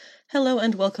Hello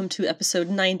and welcome to episode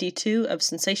 92 of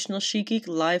Sensational She-Geek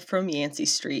live from Yancey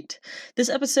Street. This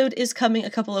episode is coming a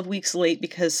couple of weeks late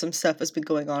because some stuff has been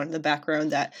going on in the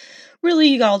background that really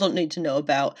you all don't need to know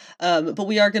about, but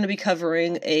we are going to be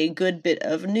covering a good bit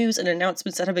of news and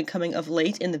announcements that have been coming of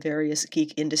late in the various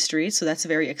geek industries, so that's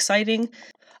very exciting.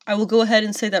 I will go ahead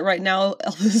and say that right now,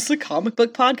 this is a comic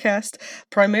book podcast,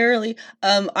 primarily.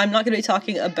 I'm not going to be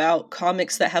talking about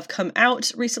comics that have come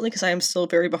out recently, because I am still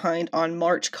very behind on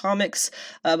March comics,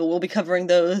 but we'll be covering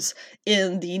those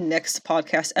in the next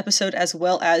podcast episode, as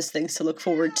well as things to look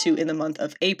forward to in the month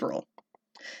of April.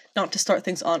 Not to start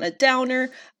things on a downer,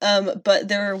 but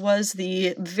there was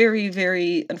the very,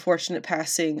 very unfortunate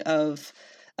passing of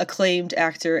acclaimed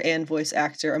actor and voice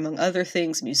actor, among other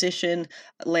things, musician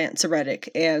Lance Reddick,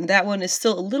 and that one is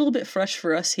still a little bit fresh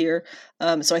for us here,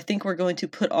 so I think we're going to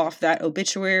put off that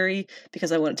obituary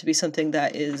because I want it to be something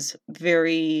that is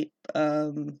very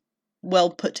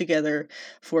well put together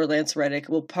for Lance Reddick.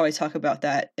 We'll probably talk about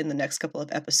that in the next couple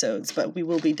of episodes, but we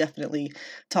will be definitely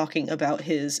talking about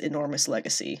his enormous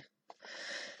legacy,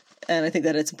 and I think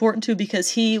that it's important to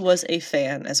because he was a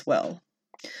fan as well.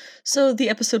 So the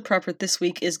episode proper this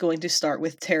week is going to start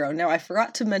with tarot. Now, I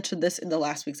forgot to mention this in the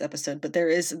last week's episode, but there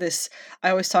is this, I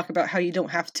always talk about how you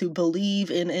don't have to believe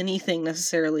in anything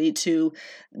necessarily to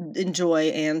enjoy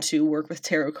and to work with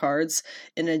tarot cards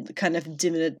in a kind of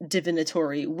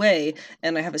divinatory way,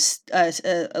 and I have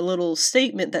a little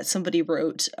statement that somebody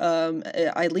wrote.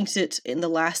 I linked it in the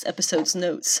last episode's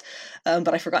notes,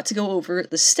 but I forgot to go over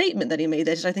the statement that he made,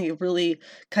 that I think it really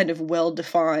kind of well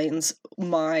defines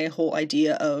my whole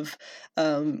idea of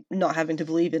not having to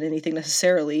believe in anything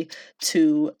necessarily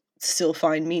to still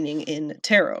find meaning in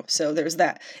tarot. So there's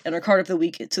that. And our card of the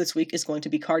week this week is going to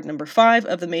be card number 5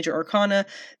 of the Major Arcana,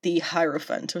 the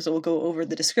Hierophant. So we'll go over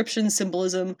the description,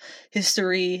 symbolism,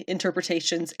 history,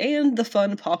 interpretations, and the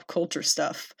fun pop culture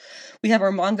stuff. We have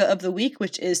our manga of the week,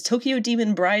 which is Tokyo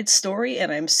Demon Bride's Story,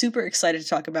 and I'm super excited to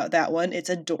talk about that one.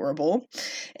 It's adorable.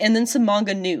 And then some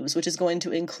manga news, which is going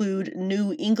to include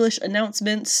new English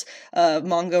announcements,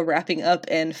 manga wrapping up,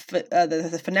 and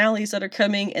the finales that are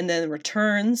coming, and then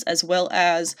returns, as well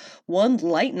as one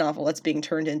light novel that's being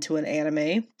turned into an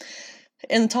anime.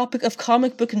 And the topic of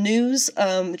comic book news,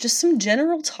 just some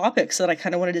general topics that I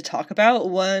kind of wanted to talk about.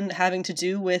 One having to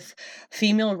do with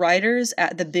female writers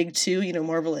at the big two,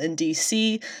 Marvel and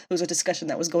DC. There was a discussion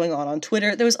that was going on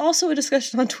Twitter. There was also a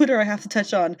discussion on Twitter I have to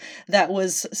touch on that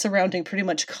was surrounding pretty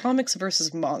much comics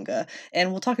versus manga.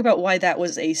 And we'll talk about why that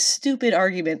was a stupid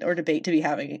argument or debate to be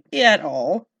having at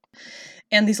all.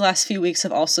 And these last few weeks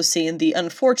have also seen the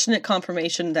unfortunate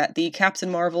confirmation that the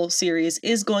Captain Marvel series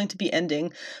is going to be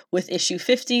ending with issue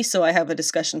 50, so I have a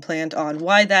discussion planned on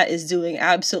why that is doing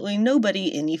absolutely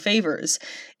nobody any favors.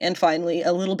 And finally,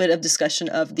 a little bit of discussion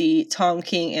of the Tom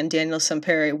King and Daniel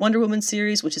Sampere Wonder Woman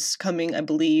series, which is coming, I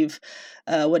believe,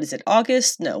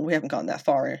 August? No, we haven't gone that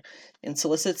far in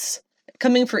solicits.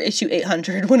 Coming for issue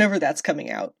 800, whenever that's coming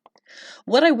out.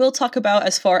 What I will talk about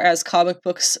as far as comic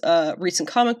books, recent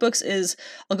comic books, is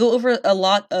I'll go over a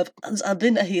lot of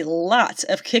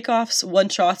kickoffs,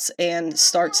 one-shots, and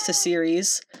starts to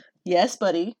series. Yes,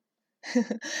 buddy.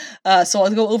 So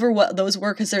I'll go over what those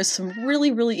were, because there's some really,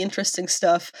 really interesting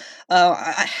stuff.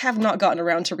 I have not gotten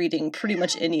around to reading pretty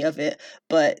much any of it,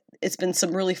 but it's been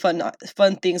some really fun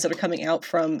things that are coming out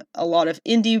from a lot of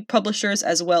indie publishers,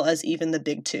 as well as even the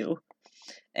big two.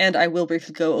 And I will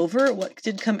briefly go over what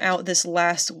did come out this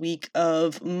last week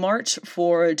of March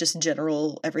for just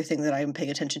general everything that I'm paying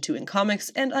attention to in comics.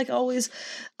 And like always,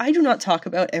 I do not talk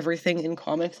about everything in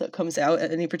comics that comes out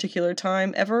at any particular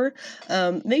time ever.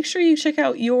 Make sure you check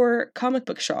out your comic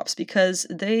book shops, because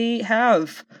they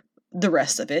have the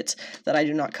rest of it that I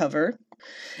do not cover.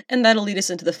 And that'll lead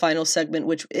us into the final segment,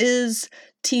 which is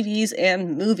TVs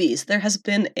and movies. There has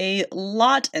been a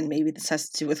lot, and maybe this has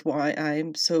to do with why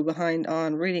I'm so behind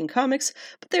on reading comics,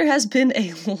 but there has been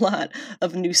a lot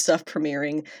of new stuff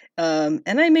premiering, and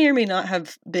I may or may not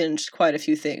have binged quite a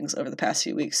few things over the past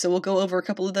few weeks, so we'll go over a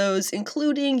couple of those,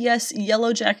 including, yes,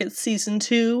 Yellow Jackets Season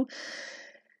 2.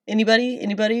 Anybody?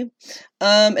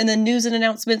 And then news and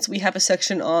announcements, we have a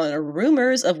section on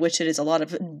rumors, of which it is a lot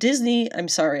of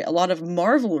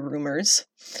Marvel rumors.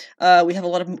 We have a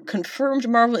lot of confirmed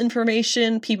Marvel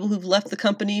information, people who've left the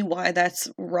company, why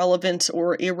that's relevant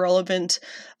or irrelevant,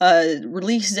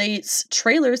 release dates,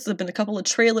 trailers. There have been a couple of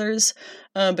trailers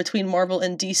between Marvel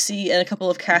and DC, and a couple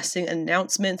of casting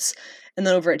announcements. And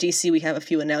then over at DC, we have a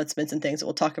few announcements and things that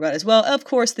we'll talk about as well. Of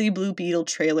course, the Blue Beetle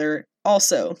trailer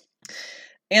also.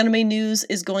 Anime news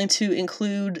is going to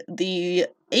include the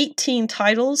 18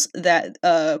 titles that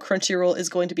Crunchyroll is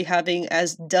going to be having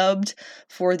as dubbed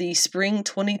for the spring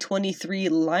 2023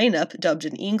 lineup, dubbed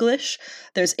in English.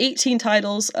 There's 18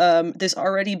 titles. There's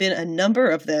already been a number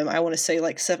of them, I want to say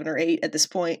like 7 or 8 at this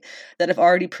point, that have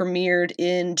already premiered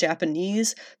in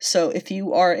Japanese. So if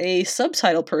you are a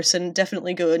subtitle person,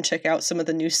 definitely go and check out some of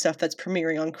the new stuff that's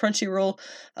premiering on Crunchyroll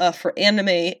for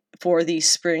anime for the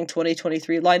spring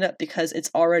 2023 lineup, because it's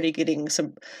already getting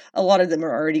a lot of them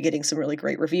are already getting some really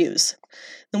great reviews.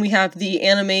 Then we have the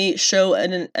anime show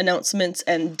announcements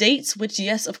and dates, which,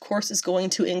 yes, of course, is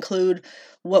going to include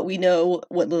what we know,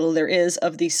 what little there is,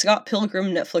 of the Scott Pilgrim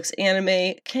Netflix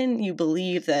anime. Can you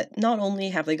believe that not only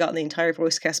have they gotten the entire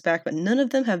voice cast back, but none of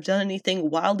them have done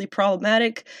anything wildly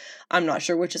problematic? I'm not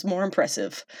sure which is more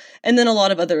impressive. And then a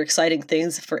lot of other exciting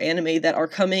things for anime that are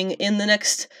coming in the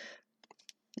next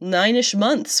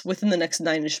within the next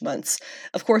 9-ish months.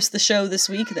 Of course,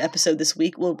 the episode this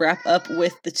week, will wrap up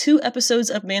with the 2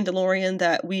 episodes of Mandalorian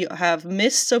that we have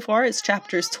missed so far. It's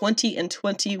chapters 20 and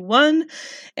 21,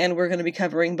 and we're going to be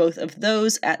covering both of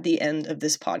those at the end of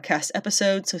this podcast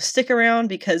episode, so stick around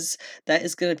because that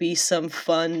is going to be some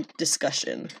fun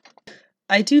discussion.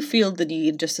 I do feel the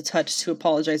need just a touch to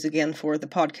apologize again for the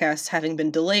podcast having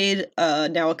been delayed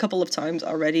now a couple of times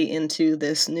already into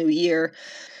this new year.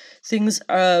 Things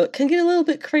can get a little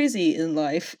bit crazy in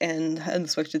life, and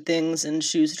unexpected things and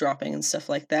shoes dropping and stuff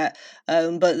like that.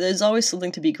 But there's always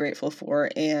something to be grateful for,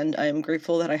 and I'm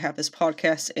grateful that I have this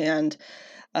podcast, and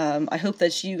I hope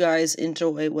that you guys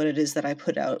enjoy what it is that I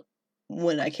put out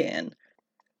when I can.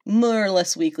 More or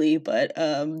less weekly, but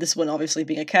this one obviously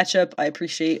being a catch-up, I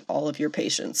appreciate all of your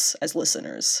patience as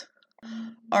listeners.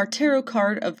 Our tarot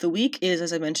card of the week is,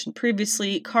 as I mentioned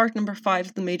previously, card number 5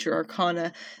 of the Major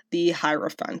Arcana, the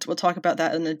Hierophant. We'll talk about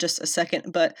that in just a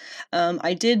second, but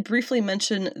I did briefly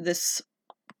mention this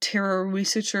tarot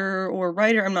researcher or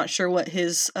writer. I'm not sure what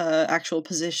his actual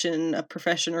position,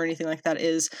 profession, or anything like that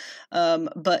is,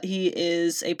 but he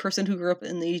is a person who grew up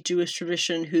in the Jewish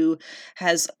tradition who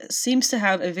seems to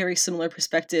have a very similar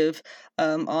perspective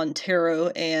on tarot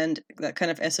and that kind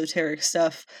of esoteric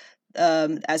stuff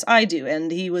as I do, and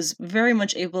he was very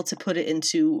much able to put it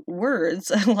into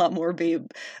words a lot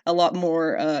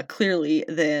more clearly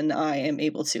than I am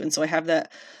able to, and so I have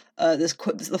that.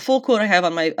 The full quote I have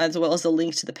on my, as well as the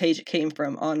link to the page it came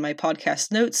from, on my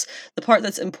podcast notes. The part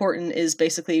that's important is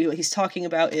basically what he's talking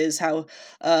about is how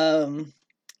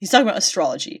he's talking about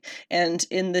astrology, and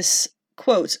in this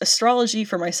quote, astrology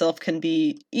for myself can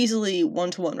be easily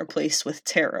one-to-one replaced with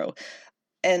tarot.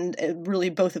 And really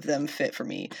both of them fit for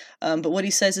me. But what he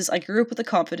says is, I grew up with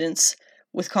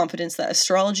confidence that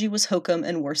astrology was hokum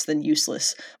and worse than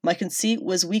useless. My conceit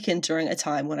was weakened during a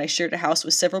time when I shared a house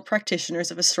with several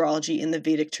practitioners of astrology in the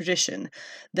Vedic tradition.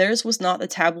 Theirs was not the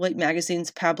tabloid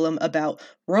magazine's pablum about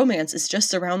romance is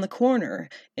just around the corner.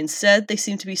 Instead, they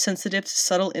seemed to be sensitive to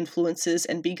subtle influences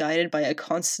and be guided by a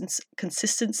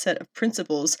consistent set of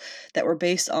principles that were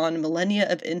based on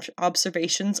millennia of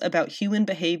observations about human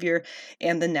behavior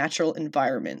and the natural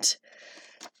environment.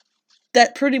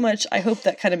 That pretty much, I hope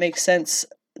that kind of makes sense.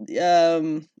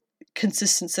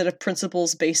 Consistent set of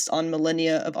principles based on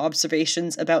millennia of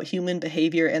observations about human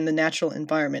behavior and the natural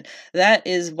environment. That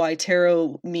is why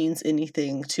tarot means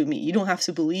anything to me. You don't have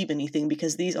to believe anything,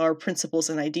 because these are principles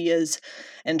and ideas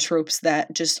and tropes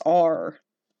that just are.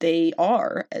 They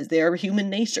are, as they are human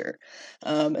nature.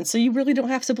 And so you really don't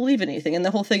have to believe anything. And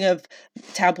the whole thing of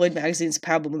tabloid magazines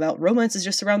pablum about romance is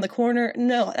just around the corner,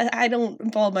 no, I don't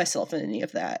involve myself in any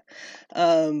of that.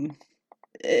 It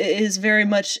is very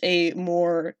much a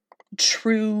more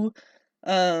true,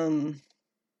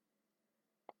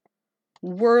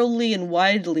 worldly and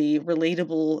widely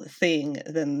relatable thing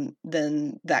than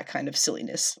that kind of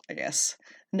silliness, I guess.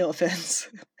 No offense.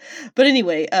 But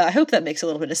anyway, I hope that makes a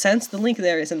little bit of sense. The link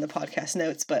there is in the podcast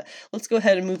notes, but let's go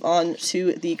ahead and move on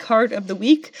to the card of the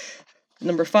week.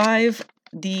 Number 5,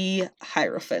 the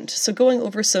Hierophant. So going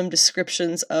over some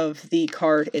descriptions of the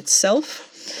card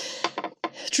itself.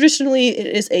 Traditionally, it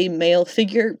is a male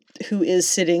figure who is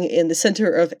sitting in the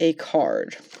center of the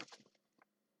card.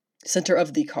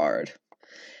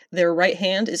 Their right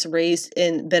hand is raised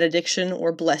in benediction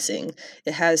or blessing.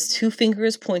 It has 2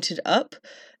 fingers pointed up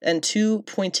and 2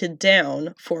 pointed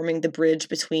down, forming the bridge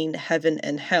between heaven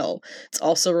and hell. It's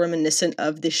also reminiscent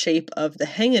of the shape of the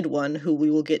Hanged One, who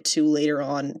we will get to later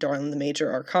on during the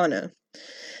Major Arcana.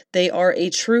 They are a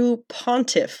true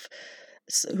pontiff,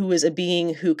 who is a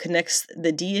being who connects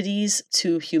the deities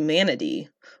to humanity,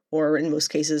 or in most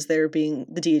cases, the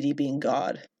deity being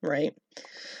God, right?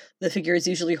 The figure is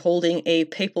usually holding a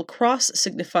papal cross,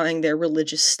 signifying their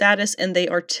religious status, and they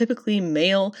are typically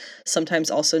male,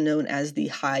 sometimes also known as the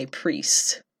high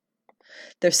priest.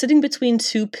 They're sitting between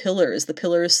two pillars. The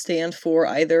pillars stand for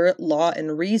either law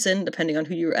and reason, depending on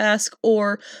who you ask,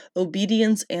 or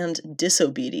obedience and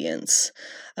disobedience.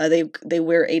 They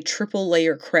wear a triple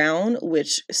layer crown,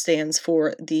 which stands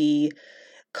for the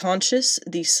conscious,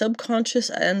 the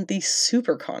subconscious, and the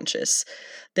superconscious.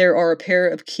 There are a pair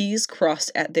of keys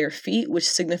crossed at their feet, which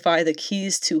signify the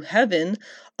keys to heaven,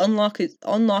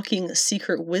 unlocking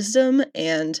secret wisdom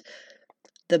and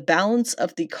the balance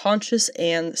of the conscious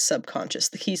and subconscious.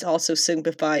 The keys also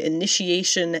signify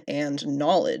initiation and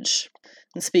knowledge.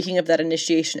 And speaking of that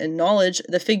initiation and knowledge,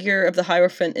 the figure of the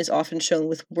Hierophant is often shown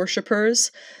with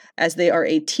worshippers, as they are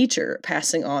a teacher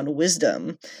passing on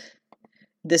wisdom.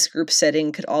 This group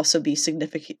setting could also be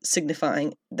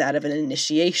signifying that of an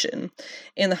initiation.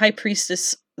 And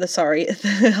the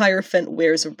the Hierophant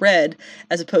wears red,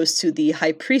 as opposed to the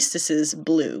High Priestess's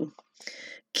blue.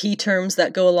 Key terms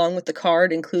that go along with the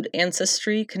card include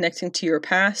ancestry, connecting to your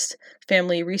past,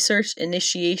 family research,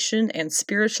 initiation, and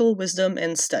spiritual wisdom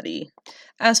and study.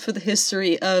 As for the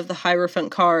history of the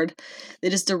Hierophant card,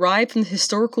 it is derived from the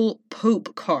historical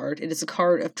Pope card. It is a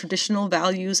card of traditional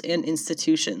values and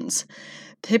institutions.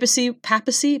 Papacy,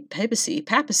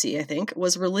 I think,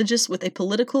 was religious with a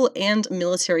political and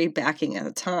military backing at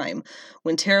the time.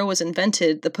 When tarot was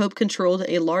invented, the Pope controlled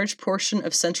a large portion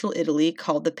of central Italy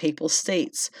called the Papal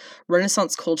States.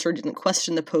 Renaissance culture didn't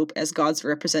question the Pope as God's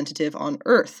representative on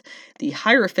Earth. The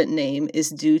Hierophant name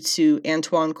is due to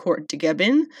Antoine Court de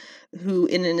Gabin, who,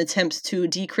 in an attempt to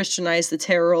de-Christianize the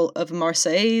tarot of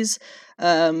Marseilles,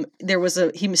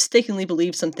 he mistakenly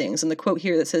believed some things. And the quote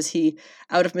here that says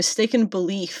out of mistaken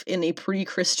belief in a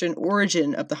pre-Christian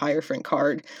origin of the Hierophant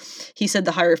card, he said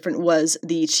the Hierophant was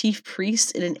the chief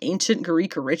priest in an ancient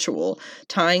Greek ritual,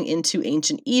 tying into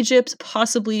ancient Egypt,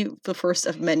 possibly the first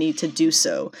of many to do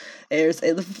so. There's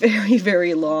a very,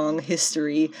 very long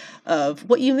history of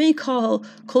what you may call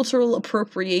cultural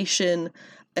appropriation,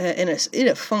 in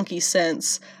a funky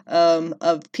sense,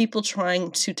 of people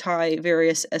trying to tie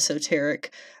various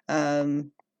esoteric,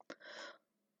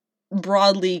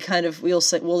 broadly kind of, we'll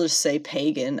just say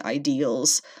pagan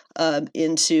ideals,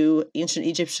 into ancient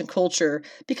Egyptian culture,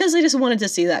 because they just wanted to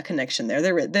see that connection there.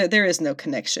 There is no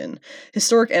connection.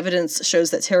 Historic evidence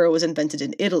shows that tarot was invented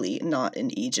in Italy, not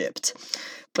in Egypt.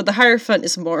 But the Hierophant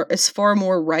is far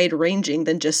more wide-ranging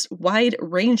than just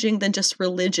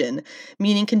religion.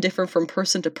 Meaning can differ from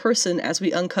person to person as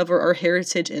we uncover our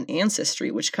heritage and ancestry,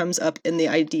 which comes up in the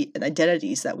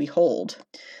identities that we hold.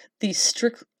 The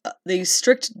strict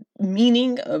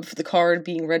meaning of the card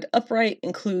being read upright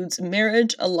includes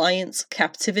marriage, alliance,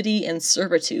 captivity, and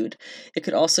servitude. It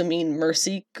could also mean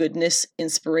mercy, goodness,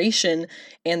 inspiration,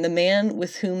 and the man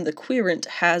with whom the querent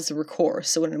has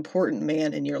recourse, so an important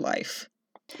man in your life.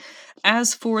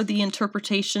 As for the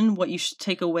interpretation, what you should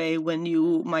take away when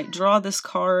you might draw this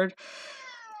card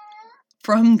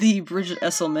from the Bridget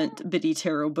Esselment Biddy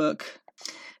Tarot book.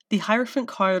 The Hierophant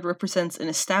card represents an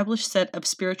established set of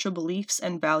spiritual beliefs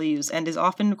and values and is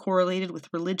often correlated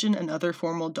with religion and other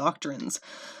formal doctrines.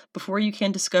 Before you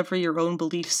can discover your own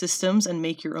belief systems and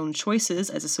make your own choices,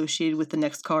 as associated with the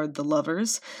next card, the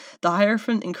Lovers, the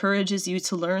Hierophant encourages you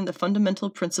to learn the fundamental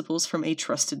principles from a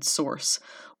trusted source.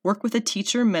 Work with a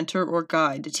teacher, mentor, or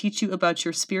guide to teach you about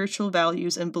your spiritual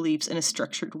values and beliefs in a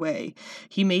structured way.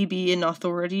 He may be an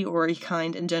authority or a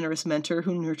kind and generous mentor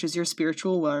who nurtures your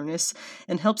spiritual awareness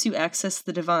and helps you access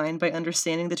the divine by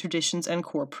understanding the traditions and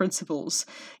core principles.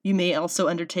 You may also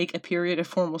undertake a period of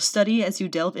formal study as you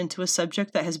delve into a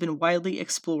subject that has been widely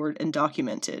explored and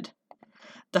documented.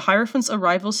 The Hierophant's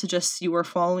arrival suggests you are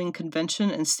following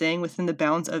convention and staying within the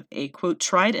bounds of a, quote,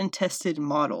 tried and tested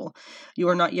model. You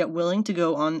are not yet willing to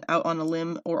go out on a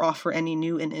limb or offer any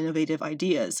new and innovative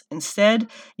ideas. Instead,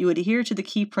 you adhere to the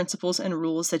key principles and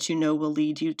rules that you know will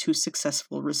lead you to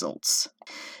successful results.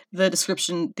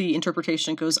 The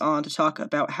interpretation goes on to talk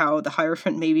about how the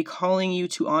Hierophant may be calling you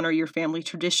to honor your family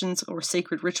traditions or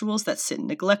sacred rituals that sit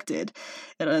neglected.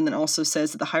 And then also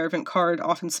says that the Hierophant card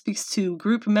often speaks to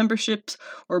group memberships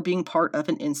or being part of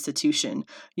an institution.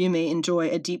 You may enjoy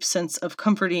a deep sense of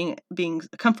comfort being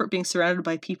surrounded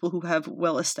by people who have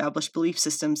well-established belief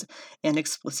systems and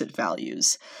explicit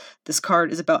values. This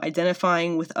card is about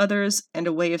identifying with others and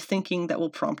a way of thinking that will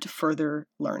prompt further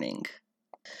learning.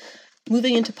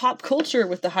 Moving into pop culture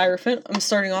with the Hierophant, I'm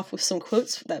starting off with some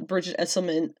quotes that Bridget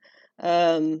Esselment,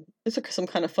 these are some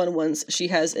kind of fun ones she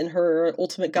has in her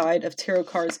Ultimate Guide of Tarot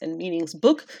Cards and Meanings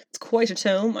book. It's quite a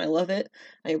tome. I love it.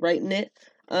 I write in it.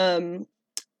 The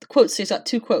quotes. She's got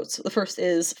 2 quotes. The first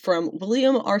is from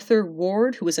William Arthur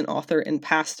Ward, who is an author and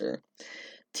pastor.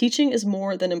 Teaching is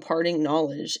more than imparting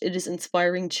knowledge. It is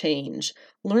inspiring change.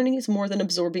 Learning is more than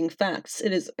absorbing facts.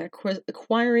 It is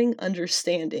acquiring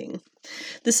understanding.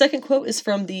 The second quote is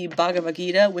from the Bhagavad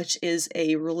Gita, which is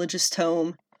a religious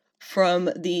tome from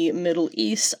the Middle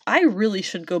East. I really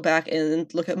should go back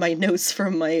and look at my notes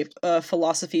from my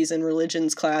philosophies and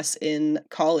religions class in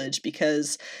college,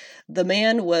 because the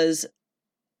man was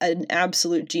an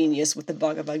absolute genius with the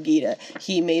Bhagavad Gita.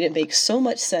 He made it make so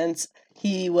much sense.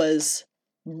 He was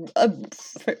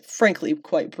frankly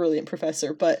quite brilliant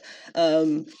professor, but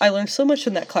I learned so much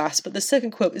from that class. But the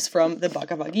second quote is from the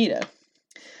Bhagavad Gita.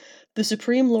 The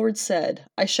Supreme Lord said,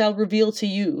 I shall reveal to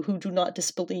you who do not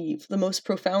disbelieve the most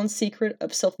profound secret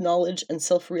of self-knowledge and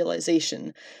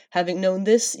self-realization. Having known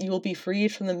this, you will be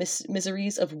freed from the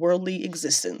miseries of worldly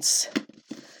existence.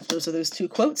 Those are those 2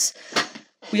 quotes.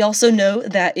 We also know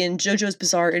that in JoJo's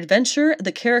Bizarre Adventure,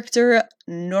 the character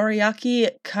Noriaki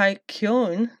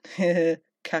Kakyon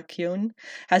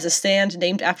has a stand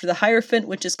named after the Hierophant,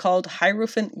 which is called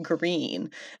Hierophant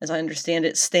Green. As I understand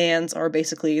it, stands are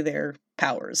basically their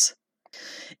powers.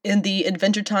 In the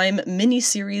Adventure Time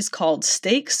mini-series called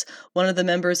Stakes, one of the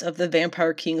members of the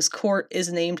Vampire King's court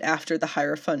is named after the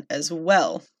Hierophant as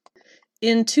well.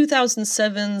 In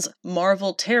 2007's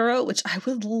Marvel Tarot, which I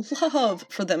would love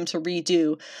for them to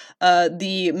redo,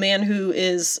 the man who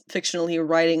is fictionally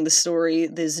writing the story,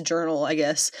 this journal, I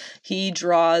guess, he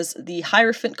draws the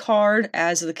Hierophant card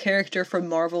as the character from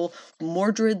Marvel,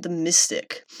 Mordred the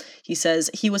Mystic. He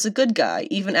says, he was a good guy,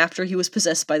 even after he was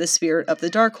possessed by the spirit of the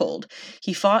Darkhold.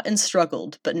 He fought and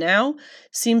struggled, but now,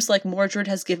 seems like Mordred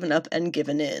has given up and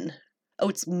given in. Oh,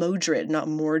 it's Modred, not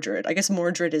Mordred. I guess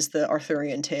Mordred is the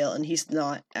Arthurian tale, and he's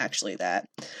not actually that.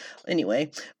 Anyway,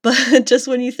 but just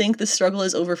when you think the struggle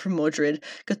is over for Modred,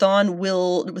 Chthon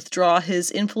will withdraw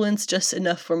his influence just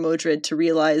enough for Modred to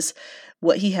realize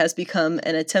what he has become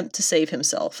and attempt to save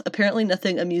himself. Apparently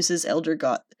nothing amuses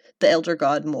the Elder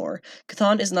God more.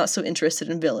 Chthon is not so interested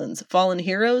in villains. Fallen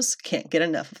heroes, can't get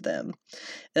enough of them.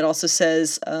 It also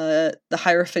says the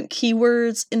Hierophant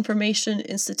keywords: information,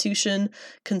 institution,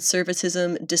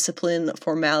 conservatism, discipline,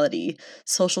 formality,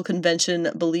 social convention,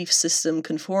 belief system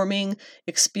conforming,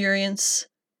 experience,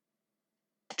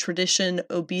 tradition,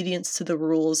 obedience to the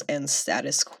rules, and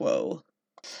status quo.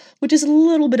 Which is a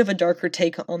little bit of a darker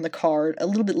take on the card, a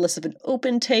little bit less of an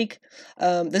open take.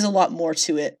 There's a lot more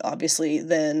to it, obviously,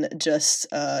 than just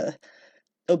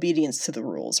obedience to the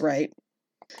rules, right?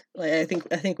 Like, I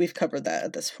think we've covered that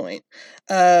at this point.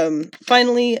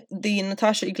 Finally, the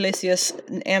Natasha Iglesias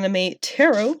anime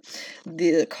tarot,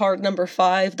 the card number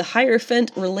 5, the Hierophant,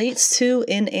 relates to,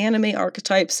 in anime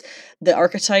archetypes, the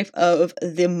archetype of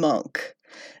the monk.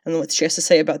 And what she has to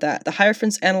say about that. The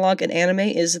Hierophant's analog in anime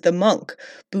is the monk.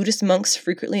 Buddhist monks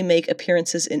frequently make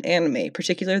appearances in anime,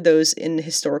 particularly those in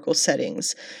historical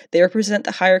settings. They represent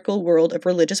the hierarchical world of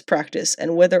religious practice,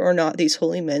 and whether or not these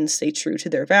holy men stay true to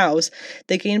their vows,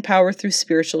 they gain power through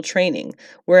spiritual training.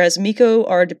 Whereas Miko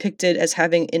are depicted as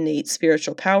having innate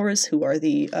spiritual powers, who are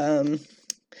the,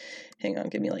 hang on,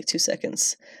 give me like 2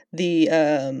 seconds.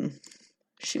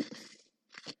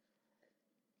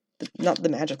 Not the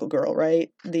magical girl,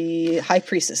 right? The high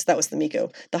priestess, that was the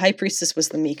Miko. The high priestess was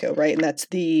the Miko, right? And that's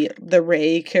the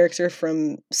Rei character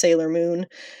from Sailor Moon,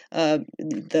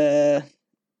 the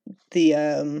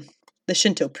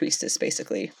Shinto priestess,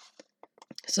 basically.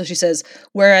 So she says,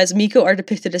 whereas Miko are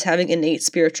depicted as having innate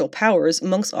spiritual powers,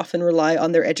 monks often rely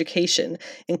on their education,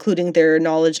 including their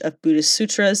knowledge of Buddhist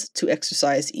sutras, to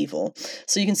exorcise evil.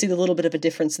 So you can see the little bit of a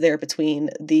difference there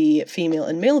between the female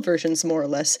and male versions, more or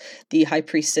less, the High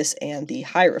Priestess and the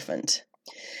Hierophant.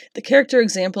 The character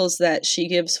examples that she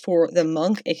gives for the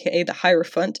monk, aka the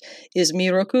Hierophant, is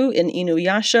Miroku in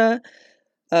Inuyasha,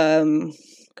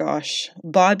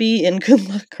 Bobby in Good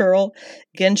Luck Girl,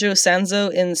 Genjo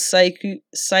Sanzo in Sayuki,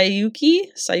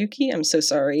 I'm so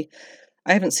sorry.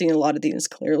 I haven't seen a lot of these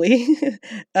clearly.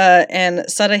 And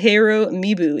Sadahiro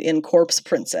Mibu in Corpse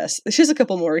Princess. She has a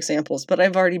couple more examples, but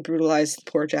I've already brutalized the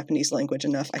poor Japanese language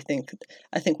enough. I think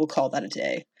we'll call that a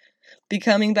day. Be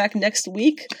coming back next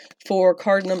week for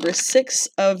card number 6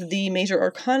 of the Major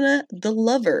Arcana, The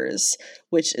Lovers,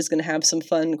 which is going to have some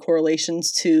fun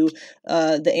correlations to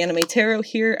the anime tarot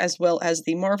here, as well as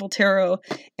the Marvel tarot,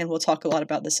 and we'll talk a lot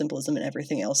about the symbolism and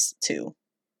everything else, too.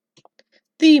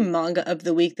 The manga of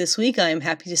the week this week, I am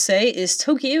happy to say, is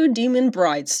Tokyo Demon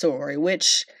Bride Story,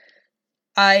 which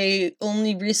I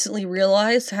only recently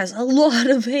realized has a lot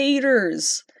of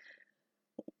haters.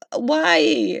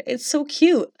 Why? It's so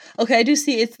cute. Okay, I do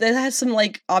see it has some,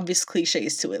 like, obvious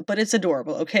cliches to it, but it's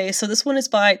adorable, okay? So this one is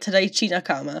by Tadaichi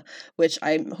Nakama, which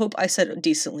I hope I said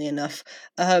decently enough.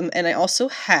 And I also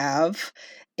have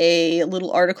a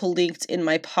little article linked in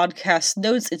my podcast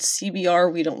notes. It's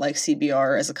CBR. We don't like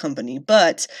CBR as a company,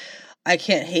 but I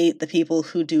can't hate the people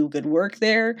who do good work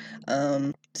there.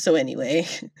 So anyway,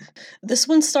 this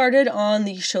one started on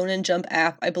the Shonen Jump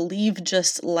app, I believe,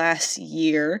 just last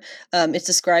year. It's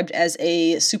described as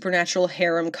a supernatural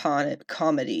harem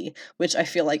comedy, which I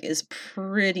feel like is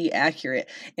pretty accurate.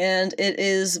 And it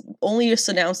is only just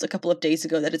announced a couple of days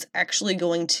ago that it's actually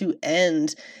going to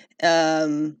end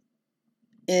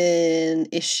in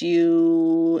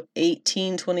issue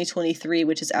 18, 2023,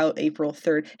 which is out April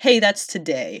 3rd. Hey, that's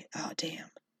today. Oh, damn.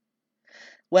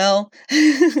 Well,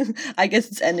 I guess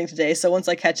it's ending today, so once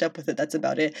I catch up with it, that's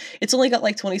about it. It's only got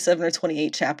like 27 or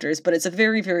 28 chapters, but it's a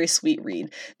very, very sweet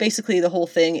read. Basically, the whole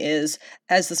thing is,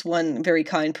 as this one very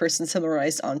kind person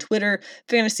summarized on Twitter,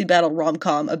 fantasy battle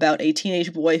rom-com about a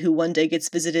teenage boy who one day gets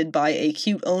visited by a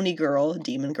cute Oni girl,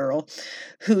 demon girl,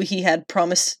 who he had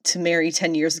promised to marry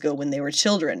 10 years ago when they were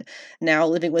children. Now,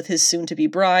 living with his soon-to-be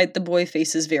bride, the boy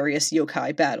faces various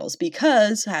yokai battles,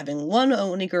 because having one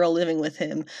Oni girl living with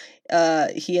him,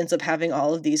 he ends up having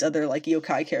all of these other, like,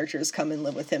 yokai characters come and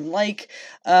live with him, like,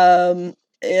 the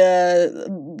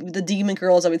demon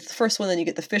girls. I mean, the first one, then you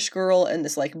get the fish girl and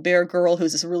this, like, bear girl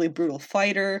who's this really brutal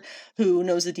fighter who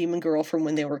knows the demon girl from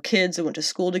when they were kids and went to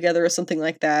school together or something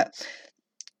like that.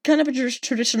 Kind of a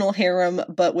traditional harem,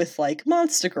 but with, like,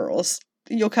 monster girls,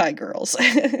 yokai girls.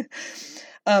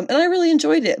 And I really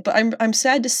enjoyed it, but I'm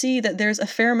sad to see that there's a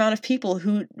fair amount of people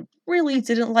who really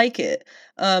didn't like it,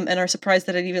 and are surprised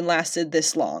that it even lasted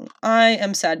this long. I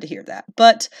am sad to hear that,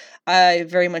 but I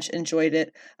very much enjoyed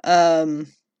it, and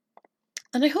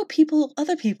I hope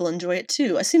other people enjoy it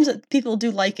too. It seems that people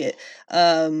do like it,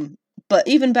 but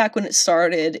even back when it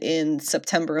started in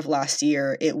September of last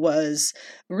year, it was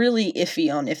really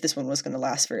iffy on if this one was going to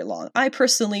last very long. I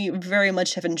personally very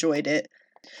much have enjoyed it.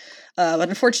 But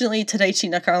unfortunately, Tadaichi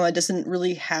Nakama doesn't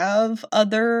really have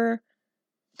other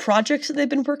projects that they've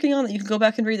been working on that you can go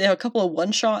back and read. They have a couple of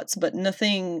one-shots, but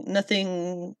nothing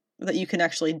that you can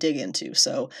actually dig into.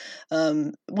 So,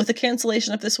 with the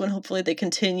cancellation of this one, hopefully they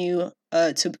continue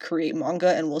to create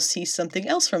manga, and we'll see something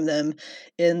else from them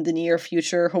in the near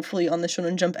future, hopefully on the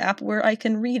Shonen Jump app where I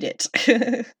can read it.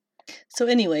 So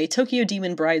anyway, Tokyo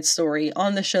Demon Bride story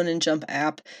on the Shonen Jump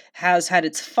app has had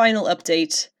its final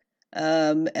update.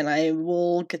 And I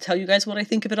will tell you guys what I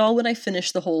think of it all when I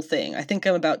finish the whole thing. I think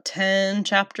I'm about 10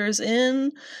 chapters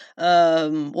in.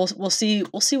 We'll see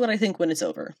what I think when it's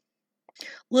over. A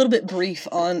little bit brief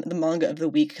on the manga of the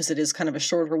week because it is kind of a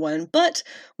shorter one, but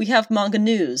we have manga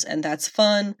news, and that's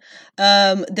fun.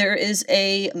 There is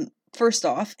first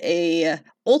off, a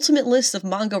ultimate list of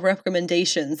manga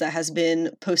recommendations that has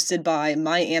been posted by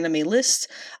My Anime List.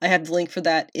 I have the link for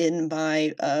that in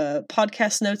my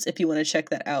podcast notes if you want to check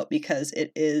that out, because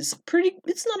it's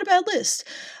not a bad list.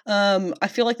 I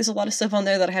feel like there's a lot of stuff on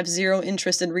there that I have zero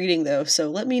interest in reading, though, so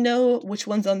let me know which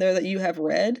ones on there that you have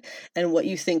read and what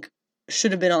you think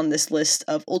should have been on this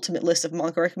ultimate list of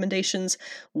manga recommendations,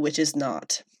 which is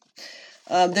not.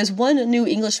 There's one new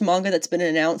English manga that's been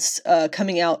announced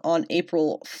coming out on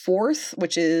April 4th,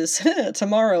 which is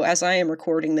tomorrow as I am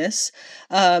recording this,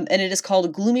 and it is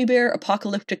called Gloomy Bear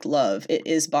Apocalyptic Love. It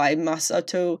is by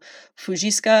Masato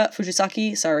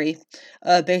Fujisaki,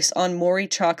 based on Mori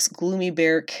Chalk's Gloomy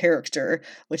Bear character,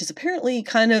 which is apparently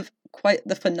kind of quite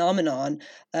the phenomenon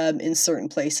in certain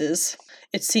places.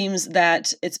 It seems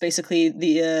that it's basically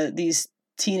these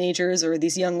teenagers or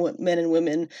these young men and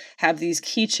women have these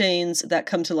keychains that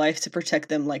come to life to protect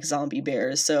them like zombie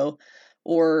bears.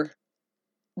 Or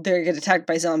they get attacked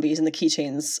by zombies and the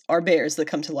keychains are bears that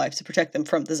come to life to protect them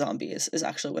from the zombies, is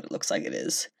actually what it looks like it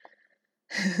is.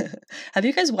 Have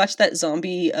you guys watched that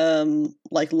zombie,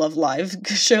 like Love Live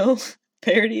show?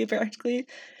 Parody, practically?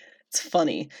 It's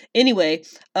funny. Anyway,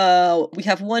 we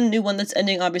have one new one that's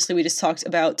ending. Obviously, we just talked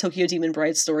about Tokyo Demon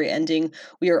Bride story ending.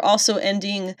 We are also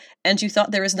ending And You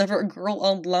Thought There Was Never a Girl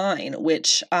Online,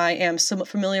 which I am somewhat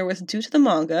familiar with due to the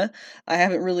manga. I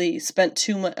haven't really spent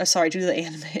too much, due to the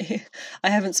anime. I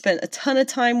haven't spent a ton of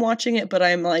time watching it, but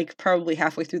I'm like probably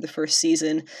halfway through the first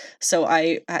season, so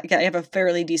I have a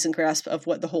fairly decent grasp of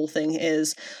what the whole thing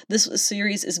is. This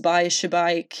series is by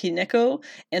Shibai Kineko,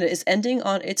 and it is ending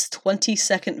on its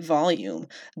 22nd volume.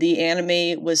 The anime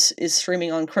is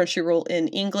streaming on Crunchyroll in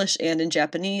English and in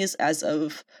Japanese as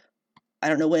of, I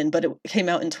don't know when, but it came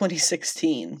out in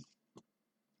 2016.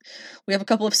 We have a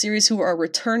couple of series who are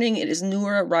returning. It is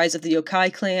Nura, Rise of the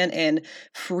Yokai Clan, and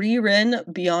Frieren,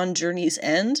 Beyond Journey's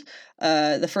End.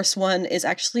 The first one is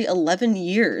actually 11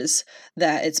 years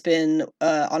that it's been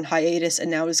on hiatus, and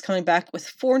now it is coming back with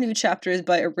 4 new chapters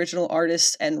by original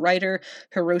artist and writer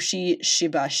Hiroshi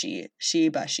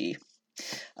Shibashi.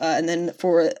 And then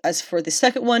as for the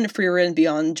second one, Frieren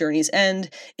Beyond Journey's End,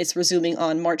 it's resuming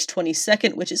on March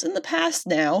 22nd, which is in the past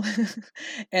now,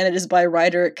 and it is by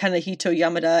writer Kanehito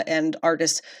Yamada and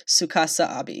artist Tsukasa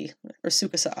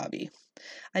Abi.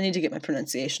 I need to get my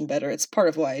pronunciation better. It's part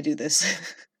of why I do this.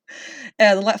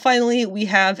 And finally, we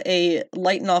have a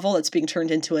light novel that's being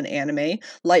turned into an anime.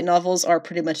 Light novels are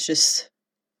pretty much just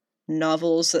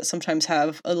novels that sometimes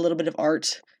have a little bit of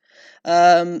art.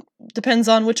 Depends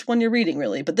on which one you're reading,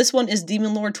 really. But this one is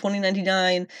Demon Lord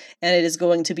 2099, and it is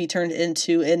going to be turned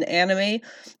into an anime.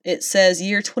 It says,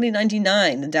 year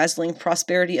 2099, the dazzling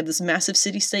prosperity of this massive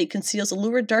city-state conceals a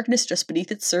lurid darkness just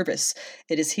beneath its surface.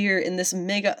 It is here in this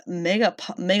megalopolis.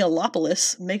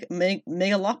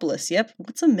 Yep.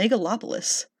 What's a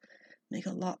megalopolis?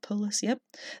 Megalopolis, yep.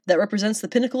 That represents the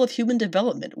pinnacle of human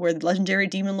development, where the legendary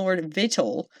Demon Lord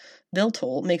Beetle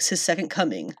makes his second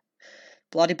coming.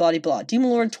 Blah-de-blah-de-blah. Demon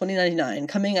Lord 2099,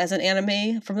 coming as an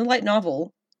anime from the light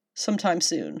novel sometime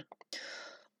soon.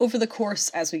 Over the course,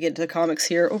 as we get into the comics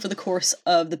here, over the course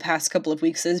of the past couple of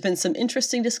weeks, there's been some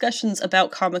interesting discussions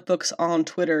about comic books on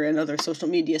Twitter and other social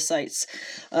media sites.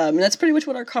 And that's pretty much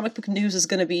what our comic book news is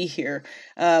going to be here.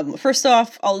 First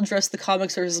off, I'll address the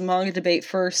comics versus manga debate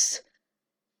first.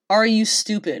 Are you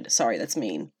stupid? Sorry, that's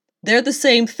mean. They're the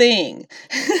same thing.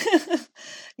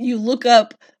 You look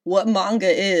up what manga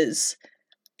is.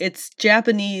 It's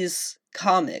Japanese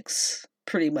comics,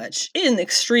 pretty much. In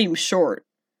extreme short.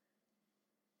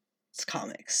 It's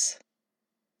comics.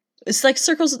 It's like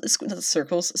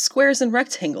squares and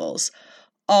rectangles.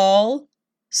 All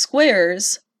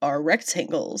squares are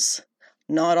rectangles.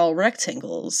 Not all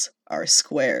rectangles are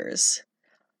squares.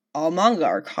 All manga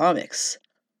are comics.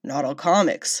 Not all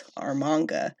comics are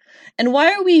manga. And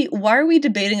why are we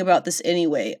debating about this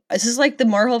anyway? This is like the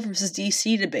Marvel versus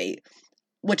DC debate,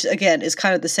 which again is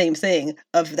kind of the same thing,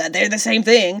 of that they're the same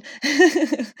thing.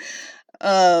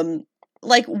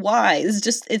 Like, why?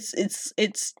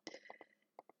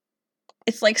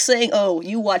 It's like saying, oh,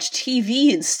 you watch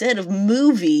TV instead of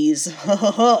movies.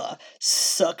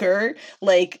 Sucker.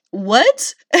 Like,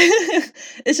 what?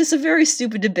 It's just a very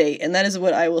stupid debate, and that is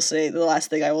what I will say, the last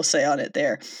thing I will say on it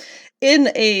there. In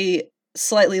a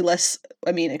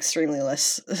extremely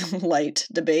less light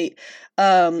debate,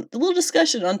 a little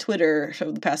discussion on Twitter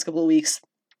over the past couple of weeks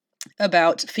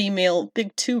about female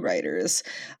Big Two writers.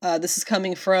 This is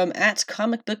coming from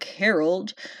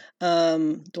 @ComicBookHerald.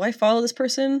 Do I follow this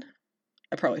person?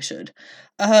 I probably should.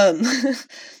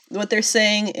 What they're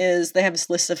saying is they have this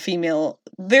list of female,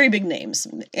 very big names.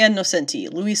 Ann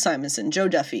Nocenti, Louise Simonson, Jo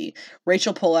Duffy,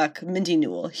 Rachel Pollack, Mindy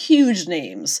Newell. Huge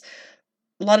names.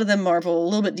 A lot of them Marvel, a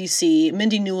little bit DC.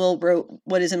 Mindy Newell wrote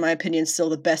what is, in my opinion, still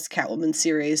the best Catwoman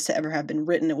series to ever have been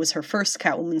written. It was her first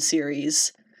Catwoman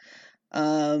series.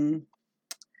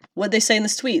 What they say in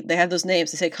this tweet, they have those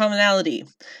names. They say commonality.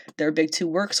 Their Big Two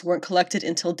works weren't collected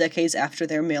until decades after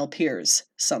their male peers.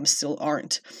 Some still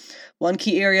aren't. One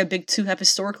key area, Big Two have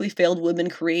historically failed women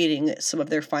creating some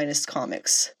of their finest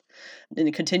comics. And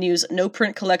it continues, no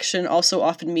print collection also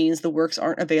often means the works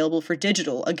aren't available for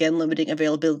digital, again limiting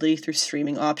availability through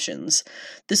streaming options.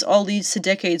 This all leads to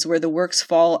decades where the works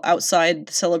fall outside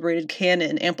the celebrated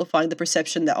canon, amplifying the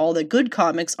perception that all the good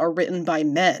comics are written by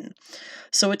men.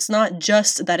 So it's not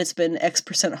just that it's been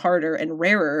X% harder and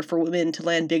rarer for women to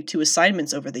land Big Two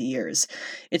assignments over the years.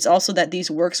 It's also that these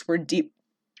works were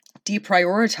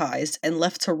deprioritized and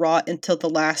left to rot until the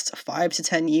last 5 to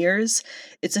 10 years.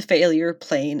 It's a failure,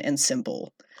 plain and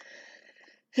simple.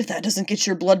 If that doesn't get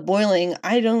your blood boiling,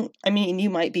 you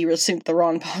might be listening to the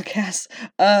wrong podcast.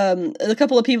 A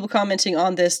couple of people commenting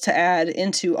on this to add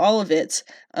into all of it.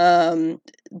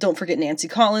 Don't forget Nancy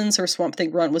Collins. Her Swamp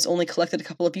Thing run was only collected a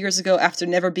couple of years ago after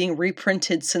never being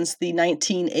reprinted since the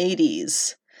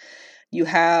 1980s. You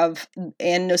have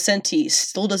Ann Nocenti,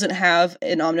 still doesn't have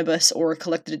an omnibus or a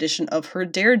collected edition of her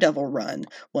Daredevil run,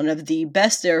 one of the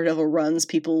best Daredevil runs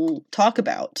people talk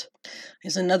about.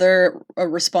 There's another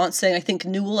response saying, I think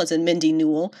Newell, as in Mindy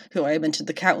Newell, who I mentioned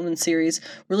the Catwoman series,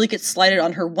 really gets slighted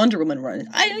on her Wonder Woman run.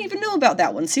 I don't even know about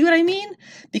that one. See what I mean?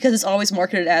 Because it's always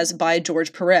marketed as by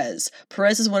George Perez.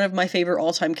 Perez is one of my favorite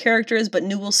all-time characters, but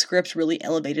Newell's script really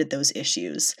elevated those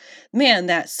issues. Man,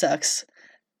 that sucks.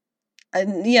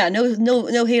 And yeah,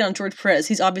 no hate on George Perez.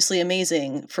 He's obviously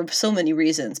amazing for so many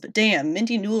reasons. But damn,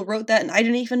 Mindy Newell wrote that and I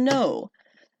didn't even know.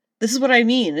 This is what I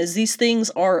mean, is these things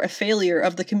are a failure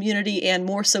of the community and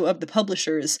more so of the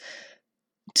publishers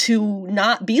to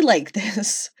not be like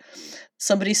this.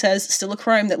 Somebody says, still a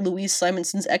crime that Louise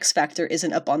Simonson's X Factor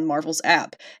isn't up on Marvel's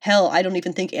app. Hell, I don't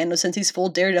even think Ann Nocenti's full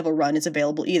Daredevil run is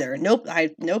available either. Nope,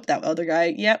 that other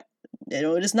guy, yep.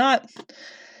 No, it is not.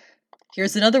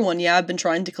 Here's another one. Yeah, I've been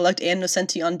trying to collect Ann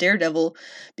Nocenti on Daredevil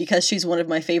because she's one of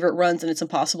my favorite runs and it's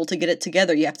impossible to get it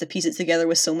together. You have to piece it together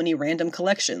with so many random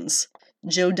collections.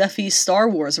 Joe Duffy's Star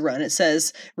Wars run. It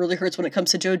says, really hurts when it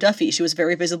comes to Joe Duffy. She was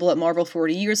very visible at Marvel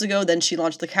 40 years ago, then she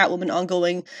launched the Catwoman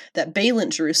ongoing that Balin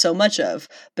drew so much of,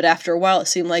 but after a while it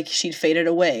seemed like she'd faded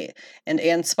away. And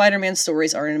Ann's Spider-Man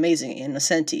stories are amazing, Ann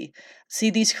Nocenti.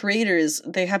 See, these creators,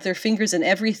 they have their fingers in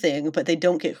everything, but they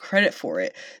don't get credit for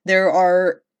it. There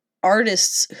are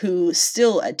artists who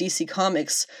still at DC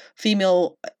Comics,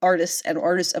 female artists and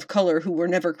artists of color who were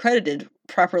never credited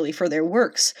properly for their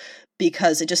works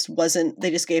because it just wasn't, they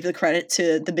just gave the credit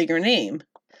to the bigger name.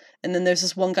 And then there's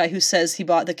this one guy who says he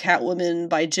bought the Catwoman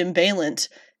by Jim Balint,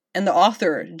 and the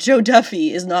author, Joe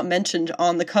Duffy, is not mentioned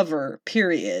on the cover,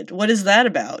 period. What is that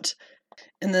about?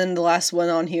 And then the last one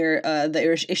on here,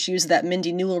 there's issues that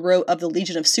Mindy Newell wrote of the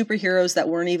Legion of Superheroes that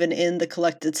weren't even in the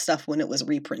collected stuff when it was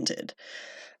reprinted.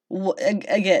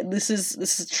 Again, this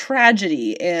is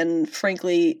tragedy and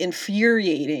frankly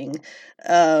infuriating.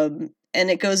 And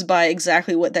it goes by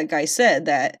exactly what that guy said,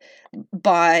 that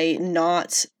by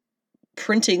not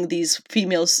printing these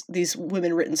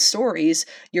women-written stories,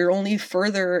 you're only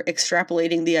further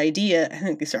extrapolating the idea, I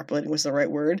think extrapolating was the right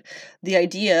word, the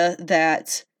idea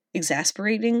that,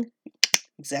 exasperating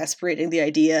the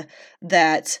idea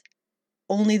that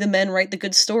only the men write the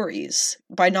good stories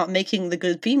by not making the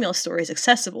good female stories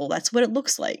accessible. That's what it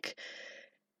looks like.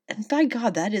 And by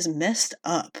God, that is messed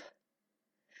up.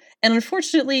 And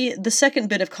unfortunately, the second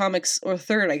bit of comics, or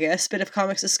third, I guess, bit of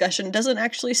comics discussion doesn't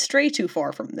actually stray too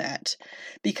far from that.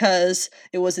 Because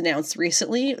it was announced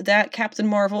recently that Captain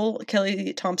Marvel,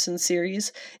 Kelly Thompson's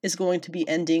series, is going to be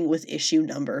ending with issue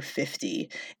number 50.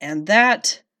 And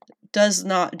that does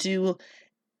not do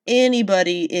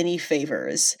anybody any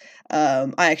favors.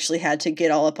 I actually had to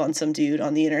get all up on some dude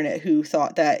on the internet who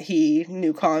thought that he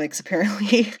knew comics,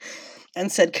 apparently, and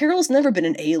said, Carol's never been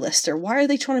an A-lister. Why are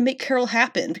they trying to make Carol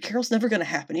happen? But Carol's never going to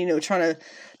happen. You know, trying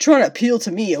to appeal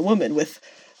to me, a woman, with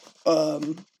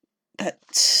that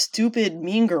stupid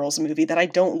Mean Girls movie that I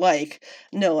don't like.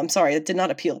 No, I'm sorry, it did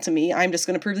not appeal to me. I'm just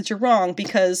going to prove that you're wrong,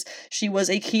 because she was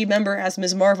a key member as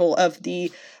Ms. Marvel of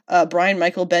the Brian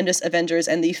Michael Bendis Avengers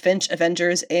and the Finch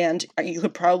Avengers, and you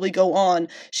could probably go on.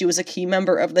 She was a key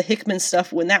member of the Hickman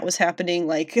stuff when that was happening,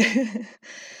 like...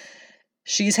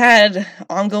 She's had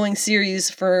ongoing series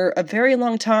for a very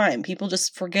long time. People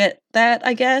just forget that,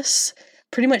 I guess.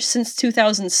 Pretty much since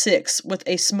 2006, with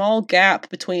a small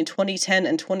gap between 2010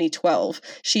 and 2012,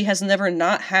 she has never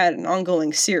not had an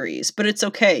ongoing series. But it's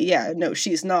okay, yeah, no,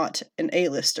 she's not an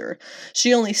A-lister.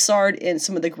 She only starred in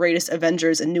some of the greatest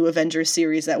Avengers and New Avengers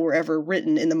series that were ever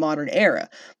written in the modern era,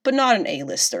 but not an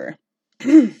A-lister.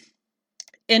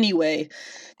 Anyway,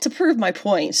 to prove my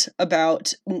point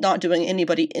about not doing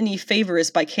anybody any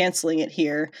favors by canceling it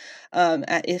here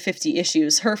at 50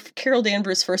 issues, Carol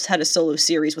Danvers first had a solo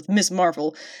series with Ms. Marvel,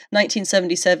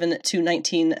 1977 to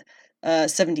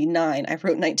 1979. I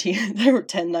wrote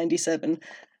 1097.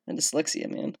 And dyslexia,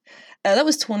 man. That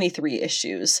was 23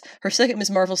 issues. Her second Ms.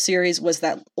 Marvel series was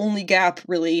that only gap,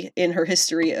 really, in her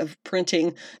history of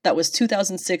printing. That was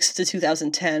 2006 to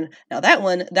 2010. Now that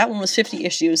one was 50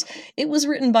 issues. It was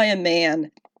written by a man,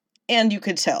 and you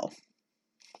could tell.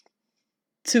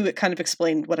 To kind of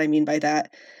explain what I mean by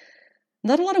that.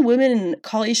 Not a lot of women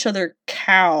call each other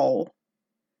cow,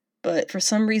 but for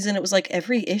some reason it was like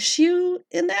every issue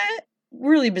in that.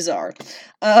 Really bizarre.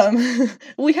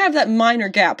 We have that minor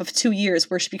gap of 2 years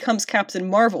where she becomes Captain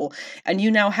Marvel, and you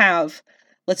now have,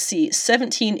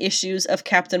 17 issues of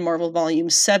Captain Marvel Volume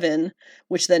 7,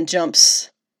 which then jumps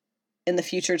in the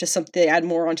future to something, they add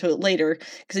more onto it later,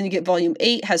 because then you get Volume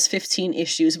 8 has 15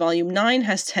 issues, Volume 9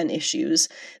 has 10 issues,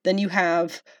 then you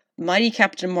have Mighty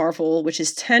Captain Marvel, which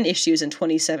is 10 issues in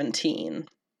 2017.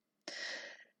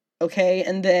 Okay,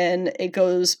 and then it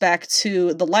goes back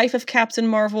to The Life of Captain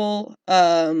Marvel,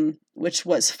 which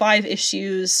was 5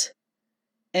 issues,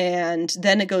 and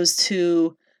then it goes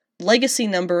to Legacy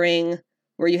numbering,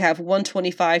 where you have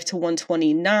 125 to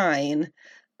 129,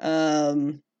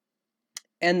 and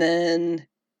then,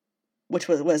 which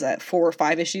was that, 4 or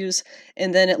 5 issues,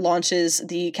 and then it launches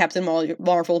the Captain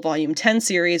Marvel Volume 10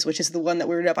 series, which is the one that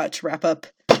we're about to wrap up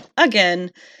again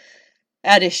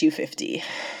at issue 50.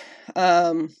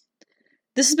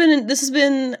 This has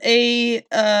been a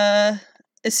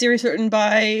series written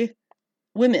by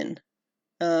women.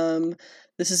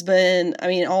 This has been,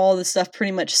 all the stuff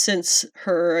pretty much since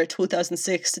her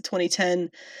 2006 to 2010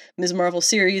 Ms. Marvel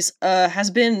series has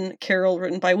been Carol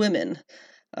written by women.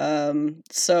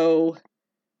 So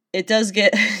it does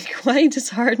get quite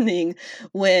disheartening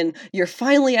when you're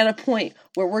finally at a point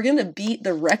where we're going to beat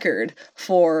the record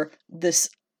for this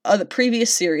the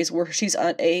previous series where she's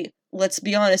on a, let's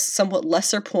be honest, somewhat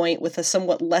lesser point with a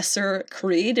somewhat lesser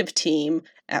creative team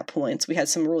at points. We had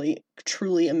some really,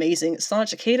 truly amazing... Sonic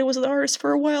Cicada was the artist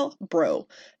for a while? Bro.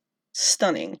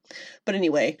 Stunning. But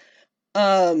anyway,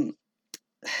 what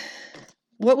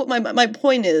my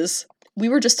point is, we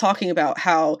were just talking about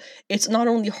how it's not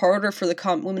only harder for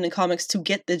the women in comics to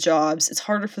get the jobs, it's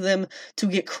harder for them to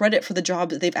get credit for the job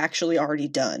that they've actually already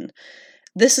done.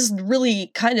 This is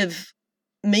really kind of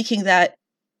making that,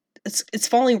 it's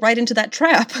falling right into that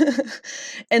trap.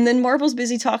 And then Marvel's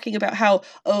busy talking about how,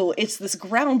 oh, it's this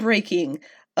groundbreaking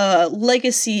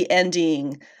legacy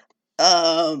ending,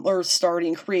 or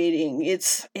starting creating.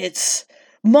 It's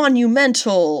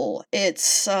monumental.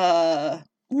 It's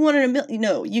one in a million.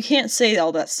 No, you can't say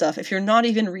all that stuff if you're not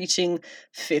even reaching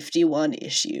 51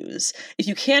 issues. If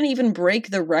you can't even break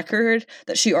the record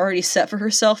that she already set for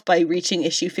herself by reaching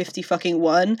issue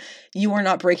 50-1, you are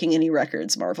not breaking any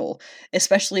records, Marvel.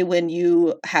 Especially when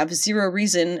you have zero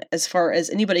reason, as far as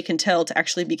anybody can tell, to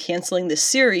actually be canceling this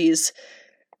series.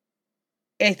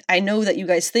 I know that you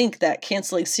guys think that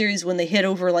canceling series when they hit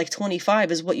over like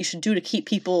 25 is what you should do to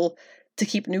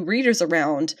keep new readers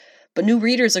around. But new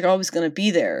readers are always going to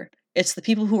be there. It's the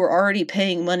people who are already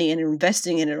paying money and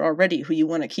investing in it already who you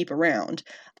want to keep around.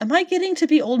 Am I getting to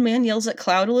be old man yells at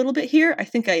cloud a little bit here? I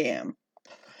think I am.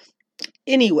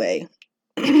 Anyway,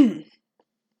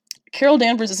 Carol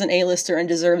Danvers is an A-lister and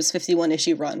deserves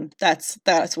 51-issue run. That's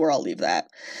where I'll leave that.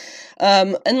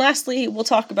 And lastly, we'll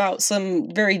talk about some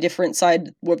very different side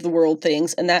of the world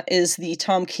things, and that is the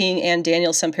Tom King and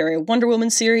Daniel Sampere Wonder Woman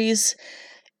series.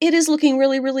 It is looking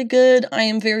really, really good. I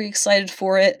am very excited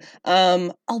for it.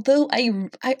 Although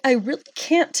I really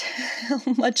can't tell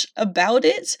much about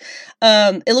it.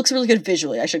 It looks really good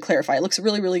visually, I should clarify. It looks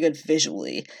really, really good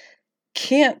visually.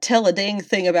 Can't tell a dang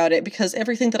thing about it because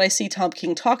everything that I see Tom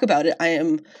King talk about it, I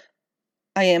am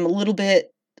a little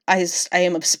bit... I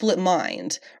am of split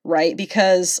mind, right?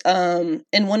 Because in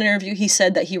one interview he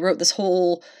said that he wrote this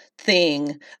whole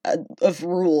thing of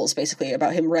rules, basically,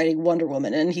 about him writing Wonder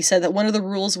Woman, and he said that one of the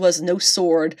rules was no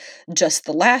sword, just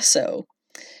the lasso.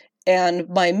 And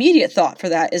my immediate thought for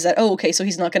that is that, oh, okay, so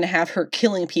he's not going to have her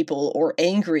killing people or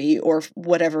angry or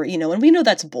whatever, and we know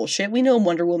that's bullshit. We know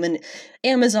Wonder Woman,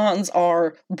 Amazons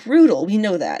are brutal. We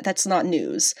know that. That's not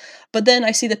news. But then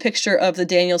I see the picture of the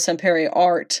Daniel Sampere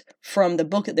art from the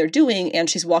book that they're doing, and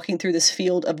she's walking through this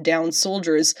field of downed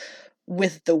soldiers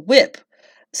with the whip.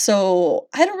 So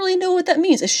I don't really know what that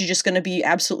means. Is she just going to be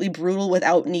absolutely brutal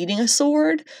without needing a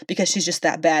sword because she's just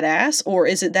that badass? Or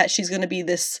is it that she's going to be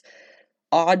this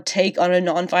odd take on a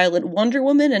non-violent Wonder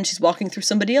Woman and she's walking through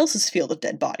somebody else's field of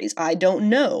dead bodies? I don't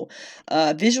know.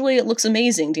 Visually it looks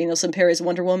amazing. Daniel Sampere's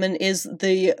Wonder Woman is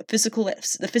the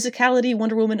physicality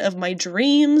Wonder Woman of my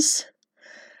dreams.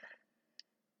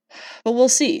 But we'll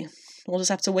see. We'll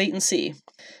just have to wait and see.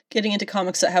 Getting into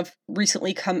comics that have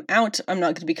recently come out, I'm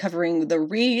not going to be covering the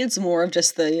reads, more of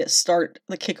just the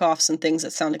kickoffs and things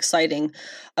that sound exciting.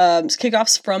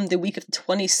 Kickoffs from the week of the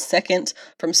 22nd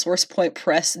from Source Point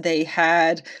Press. They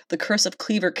had The Curse of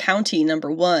Cleaver County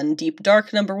 #1, Deep Dark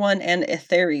 #1, and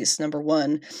Aetheres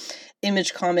 #1.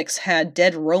 Image Comics had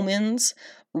Dead Romans.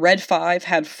 Red 5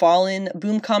 had Fallen.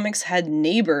 Boom Comics had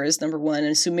Neighbors #1,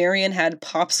 and Sumerian had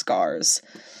Pop Scars.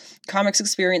 Comics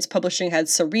Experience Publishing had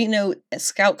Sereno,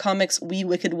 Scout Comics, We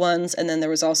Wicked Ones, and then there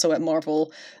was also at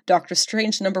Marvel Doctor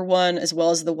Strange #1, as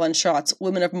well as the one-shots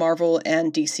Women of Marvel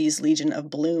and DC's Legion of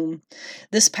Bloom.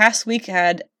 This past week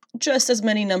had just as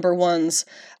many #1s,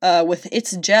 with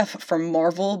It's Jeff from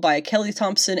Marvel by Kelly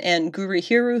Thompson and Guri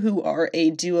Hiru, who are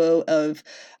a duo of,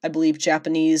 I believe,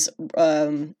 Japanese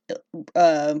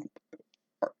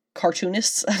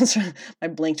cartoonists. I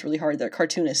blanked really hard there.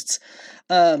 Cartoonists.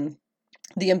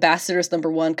 The Ambassadors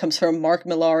 #1 comes from Mark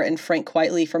Millar and Frank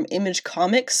Quitely from Image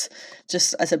Comics.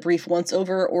 Just as a brief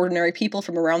once-over, ordinary people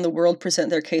from around the world present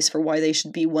their case for why they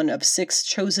should be one of 6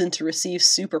 chosen to receive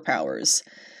superpowers.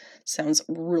 Sounds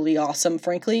really awesome,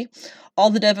 frankly.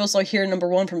 All the Devils Are Here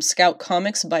 #1 from Scout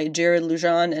Comics by Jared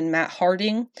Lujan and Matt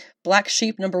Harding. Black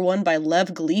Sheep #1 by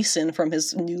Lev Gleason from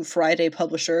his new Friday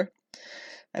publisher,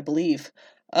 I believe.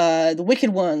 The Wicked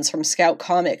Ones from Scout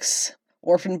Comics.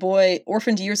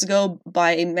 Orphaned years ago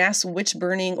by a mass witch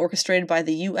burning orchestrated by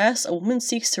the U.S., a woman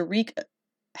seeks to wreak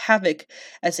havoc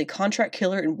as a contract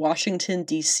killer in Washington,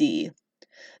 D.C.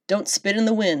 Don't Spit in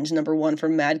the Wind, #1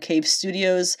 from Mad Cave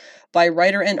Studios, by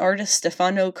writer and artist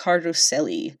Stefano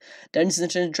Cardoselli.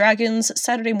 Dungeons & Dragons,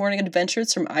 Saturday Morning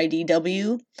Adventures from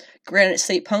IDW, Granite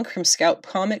State Punk from Scout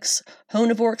Comics,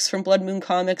 Honevorks from Blood Moon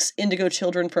Comics, Indigo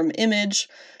Children from Image,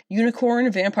 Unicorn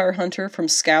Vampire Hunter from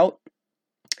Scout,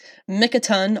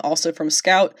 Mechaton, also from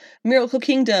Scout, Miracle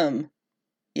Kingdom.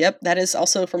 Yep, that is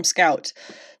also from Scout.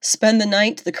 Spend the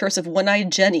Night, The Curse of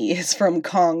One-Eyed Jenny is from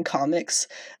Kong Comics.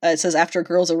 It says, after a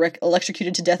girl is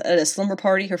electrocuted to death at a slumber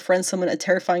party, her friends summon a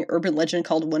terrifying urban legend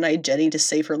called One-Eyed Jenny to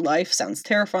save her life. Sounds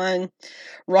terrifying.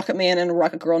 Rocket Man and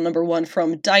Rocket Girl #1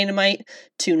 from Dynamite.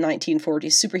 Two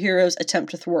 1940s superheroes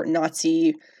attempt to thwart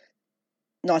Nazis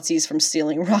from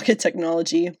stealing rocket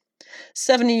technology.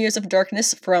 70 Years of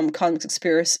Darkness from Comics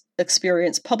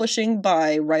Experience Publishing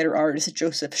by writer-artist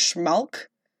Joseph Schmalk.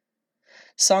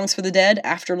 Songs for the Dead,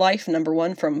 Afterlife,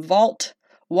 #1 from Vault,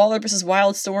 Waller vs.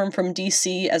 Wildstorm from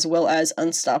DC, as well as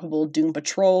Unstoppable Doom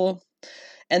Patrol.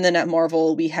 And then at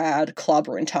Marvel, we had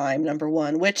Clobber in Time,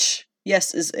 #1, which,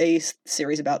 yes, is a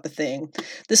series about the Thing.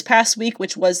 This past week,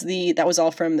 that was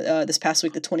all from this past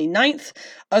week, the 29th.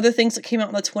 Other things that came out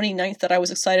on the 29th that I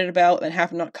was excited about and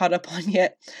have not caught up on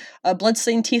yet.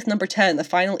 Bloodstained Teeth, #10, the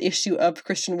final issue of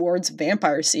Christian Ward's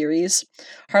Vampire series.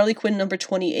 Harley Quinn,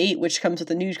 #28, which comes with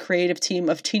a new creative team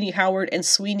of Teenie Howard and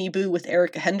Sweeney Boo with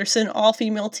Erica Henderson,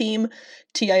 all-female team.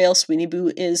 TIL, Sweeney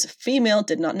Boo is female,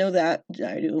 did not know that.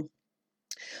 I do.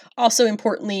 Also,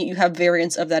 importantly, you have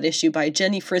variants of that issue by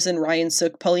Jenny Frison, Ryan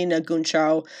Sook, Paulina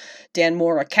Gunchao, Dan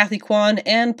Mora, Kathy Kwan,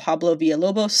 and Pablo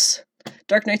Villalobos.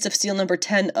 Dark Knights of Steel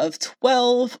 #10 of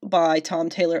 12 by Tom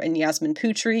Taylor and Yasmin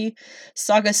Putri.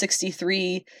 Saga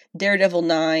 63, Daredevil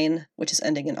 9, which is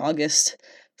ending in August.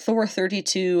 Thor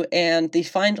 32, and the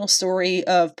final story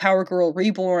of Power Girl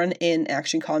Reborn in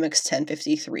Action Comics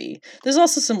 1053. There's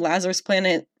also some Lazarus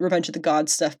Planet, Revenge of the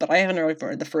Gods stuff, but I haven't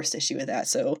read the first issue of that,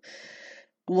 so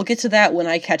we'll get to that when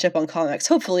I catch up on comics,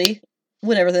 hopefully,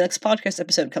 whenever the next podcast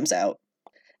episode comes out.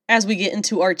 As we get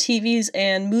into our TV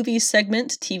and movies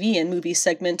segment,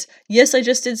 yes, I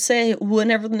just did say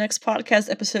whenever the next podcast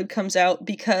episode comes out,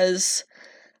 because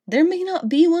there may not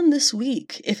be one this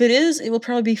week. If it is, it will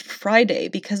probably be Friday,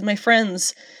 because my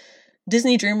friends,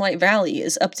 Disney Dreamlight Valley,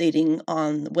 is updating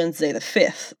on Wednesday the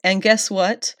 5th. And guess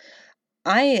what?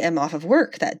 I am off of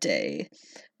work that day.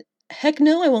 Heck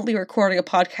no, I won't be recording a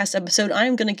podcast episode.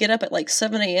 I'm going to get up at like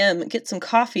 7 a.m., get some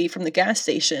coffee from the gas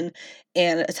station,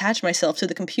 and attach myself to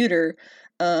the computer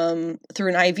through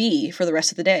an IV for the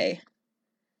rest of the day.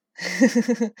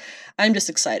 I'm just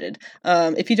excited.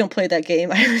 If you don't play that game,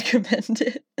 I recommend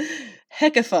it.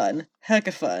 Heck of fun.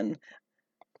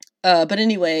 But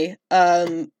anyway,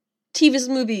 TV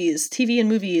and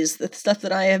movies, the stuff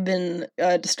that I have been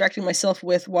distracting myself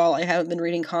with while I haven't been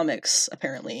reading comics,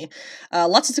 apparently.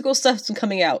 Lots of cool stuff's been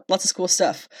coming out. Lots of cool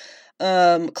stuff.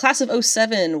 Class of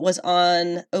 '07 was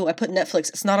on, I put Netflix.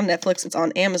 It's not on Netflix, it's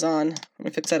on Amazon. Let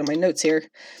me fix that in my notes here.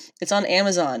 It's on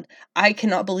Amazon. I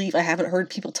cannot believe I haven't heard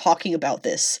people talking about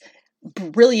this.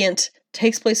 Brilliant.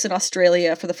 Takes place in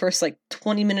Australia. For the first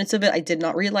 20 minutes of it, I did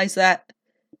not realize that,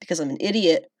 because I'm an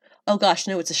idiot. Oh gosh,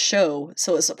 no, it's a show,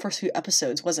 so it's the first few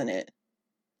episodes, wasn't it?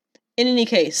 In any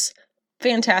case,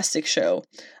 fantastic show.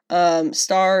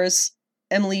 Stars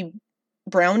Emily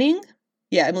Browning?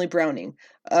 Yeah, Emily Browning.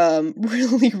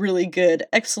 Really, really good.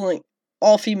 Excellent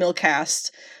all-female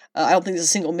cast. I don't think there's a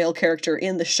single male character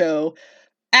in the show.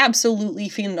 Absolutely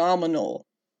phenomenal.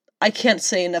 I can't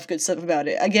say enough good stuff about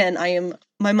it. Again,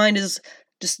 my mind is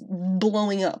just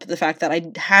blowing up the fact that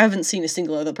I haven't seen a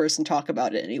single other person talk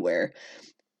about it anywhere.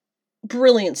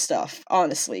 Brilliant stuff,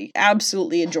 honestly.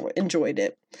 Absolutely enjoyed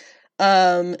it.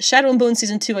 Shadow and Bone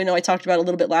Season 2, I know I talked about it a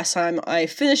little bit last time. I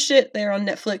finished it there on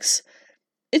Netflix.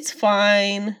 It's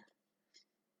fine.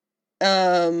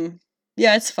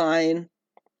 Yeah, it's fine.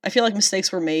 I feel like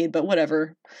mistakes were made, but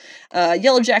whatever.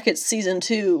 Yellow Jackets Season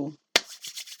 2.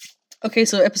 Okay,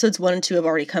 so episodes 1 and 2 have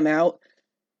already come out.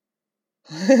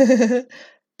 The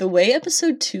way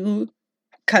episode 2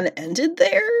 kind of ended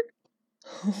there?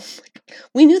 Oh my God.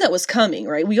 We knew that was coming,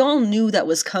 right? We all knew that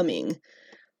was coming.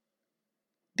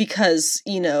 Because,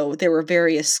 there were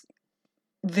various,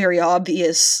 very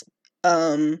obvious,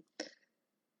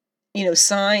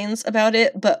 signs about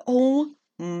it. But, oh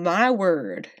my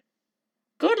word.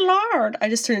 Good Lord. I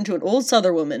just turned into an old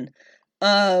Southern woman.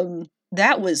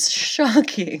 That was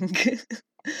shocking.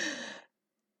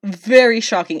 Very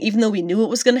shocking. Even though we knew it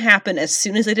was going to happen as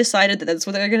soon as they decided that that's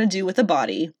what they were going to do with the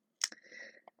body.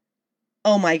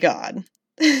 Oh my God.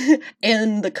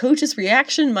 And the coach's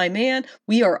reaction, my man,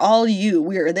 we are all you.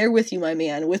 We are there with you, my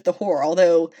man, with the whore.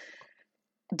 Although,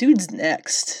 dude's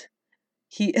next.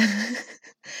 He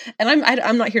and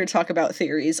I'm not here to talk about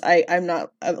theories. I'm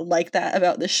not like that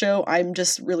about this show. I'm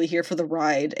just really here for the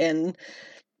ride, and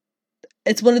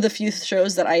it's one of the few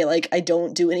shows that I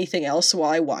don't do anything else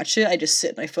while I watch it. I just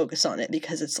sit and I focus on it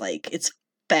because it's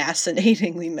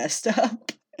fascinatingly messed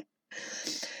up.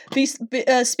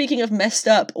 Speaking of messed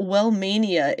up,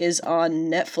 Wellmania is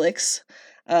on Netflix.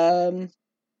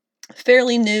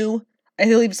 Fairly new. I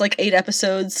believe it's like 8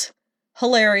 episodes.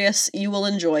 Hilarious. You will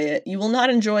enjoy it. You will not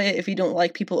enjoy it if you don't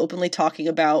like people openly talking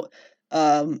about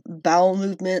bowel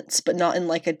movements, but not in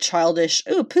like a childish,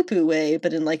 ooh, poo-poo way,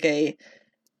 but in like a,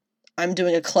 I'm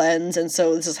doing a cleanse, and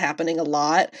so this is happening a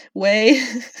lot way.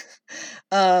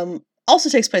 Also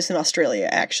takes place in Australia,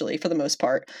 actually, for the most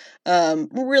part.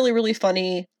 Really, really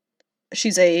funny.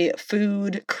 She's a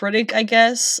food critic, I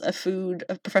guess, a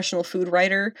professional food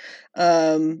writer,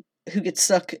 who gets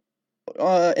stuck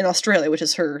in Australia, which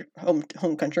is her home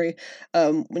country,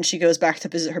 when she goes back to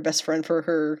visit her best friend for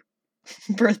her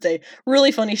birthday.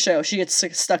 Really funny show. She gets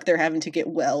stuck there having to get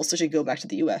well, so she go back to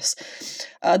the US.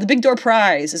 The Big Door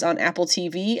Prize is on Apple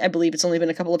TV. I believe it's only been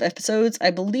a couple of episodes.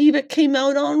 I believe it came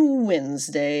out on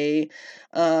Wednesday.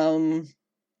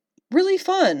 Really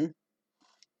fun.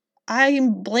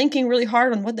 I'm blanking really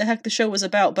hard on what the heck the show was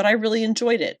about, but I really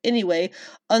enjoyed it. Anyway,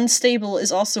 Unstable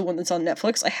is also one that's on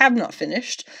Netflix. I have not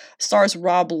finished. Stars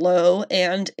Rob Lowe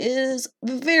and is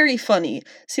very funny.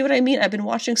 See what I mean? I've been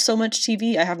watching so much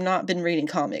TV, I have not been reading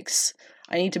comics.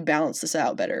 I need to balance this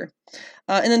out better.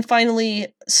 And then finally,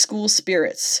 School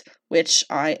Spirits, which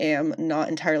I am not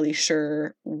entirely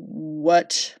sure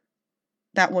what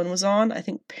that one was on. I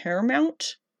think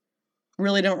Paramount?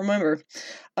 Really don't remember.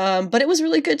 But it was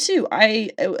really good too.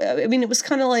 I mean, it was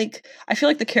kind of like, I feel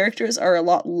like the characters are a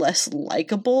lot less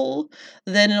likable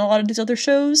than in a lot of these other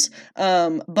shows.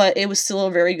 But it was still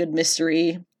a very good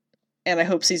mystery, and I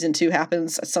hope season 2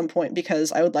 happens at some point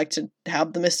because I would like to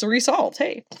have the mystery solved.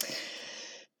 Hey.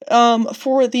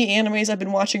 For the animes I've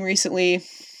been watching recently,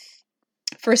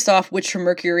 first off, Witch from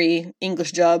Mercury,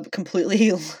 English dub,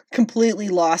 completely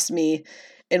lost me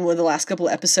in one of the last couple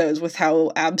of episodes with how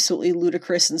absolutely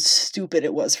ludicrous and stupid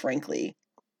it was, frankly.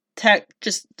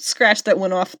 Just scratch that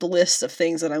one off the list of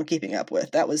things that I'm keeping up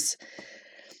with. That was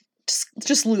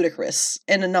just ludicrous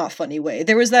in a not funny way.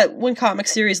 There was that one comic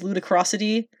series,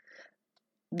 Ludicrosity.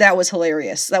 That was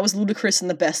hilarious. That was ludicrous in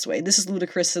the best way. This is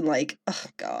ludicrous in like, oh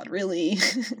god, really?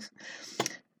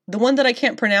 The one that I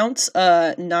can't pronounce,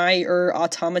 Nier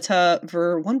Automata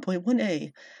Ver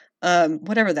 1.1a.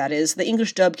 Whatever that is. The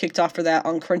English dub kicked off for that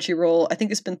on Crunchyroll. I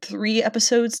think it's been 3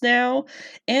 episodes now,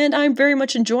 and I'm very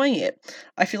much enjoying it.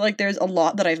 I feel like there's a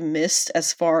lot that I've missed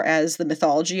as far as the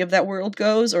mythology of that world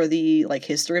goes, or the, like,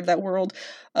 history of that world.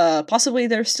 Possibly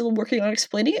they're still working on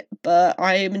explaining it, but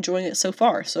I am enjoying it so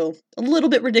far. So, a little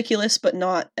bit ridiculous, but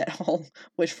not at all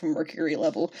Wish from Mercury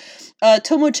level.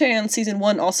 Tomo-chan Season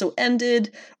 1 also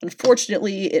ended.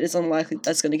 Unfortunately, it is unlikely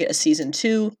that's going to get a Season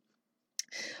 2.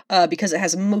 Because it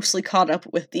has mostly caught up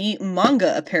with the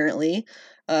manga, apparently.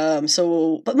 But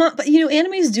you know,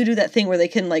 animes do that thing where they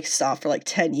can, like, stop for, like,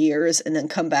 10 years and then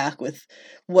come back with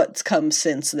what's come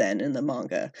since then in the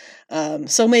manga.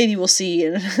 So maybe we'll see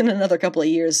in another couple of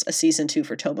years a season 2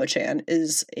 for Tomo-chan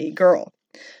is a girl.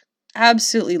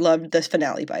 Absolutely loved the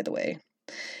finale, by the way.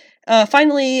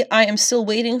 Finally, I am still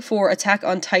waiting for Attack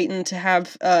on Titan to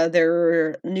have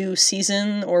their new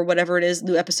season, or whatever it is,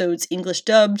 new episodes English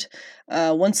dubbed.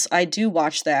 Once I do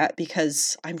watch that,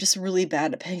 because I'm just really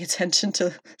bad at paying attention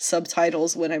to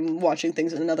subtitles when I'm watching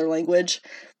things in another language.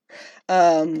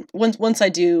 Once I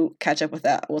do catch up with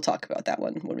that, we'll talk about that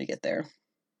one when we get there.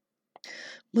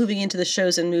 Moving into the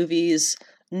shows and movies,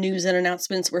 news and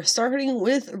announcements, we're starting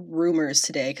with rumors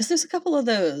today, because there's a couple of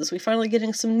those. We're finally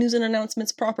getting some news and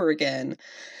announcements proper again.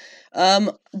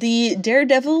 The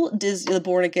the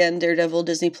Born Again Daredevil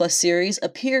Disney Plus series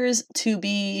appears to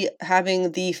be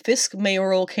having the Fisk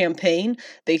mayoral campaign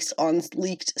based on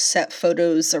leaked set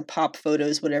photos or pop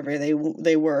photos, whatever they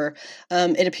were.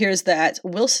 It appears that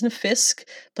Wilson Fisk,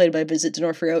 played by Vincent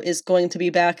D'Onofrio, is going to be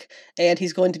back, and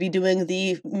he's going to be doing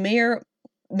the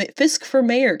Fisk for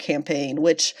Mayor campaign,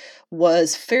 which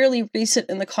was fairly recent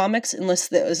in the comics, unless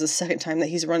that was the second time that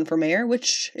he's run for mayor,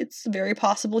 which it's very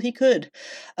possible he could.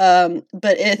 But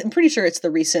I'm pretty sure it's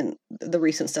the recent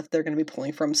stuff they're going to be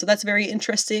pulling from, so that's very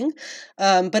interesting.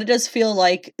 But it does feel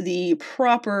like the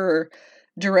proper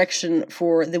direction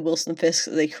for the Wilson Fisk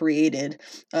that they created.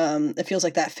 It feels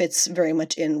like that fits very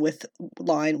much in with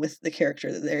the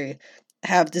character that they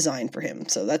have designed for him,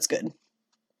 so that's good.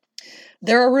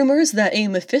 There are rumors that a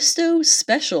Mephisto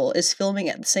special is filming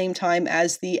at the same time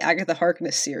as the Agatha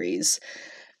Harkness series.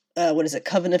 What is it,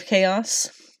 Coven of Chaos?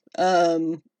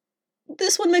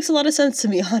 this one makes a lot of sense to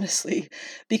me, honestly,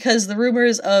 because the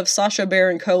rumors of Sacha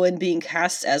Baron Cohen being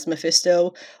cast as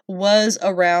Mephisto was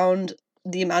around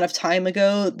the amount of time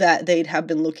ago that they'd have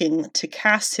been looking to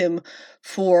cast him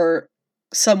for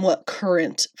somewhat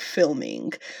current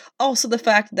filming. Also, the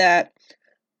fact that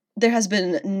there has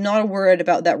been not a word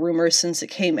about that rumor since it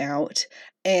came out,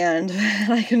 and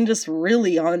I can just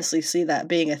really honestly see that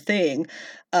being a thing.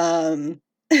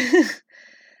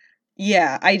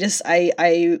 Yeah,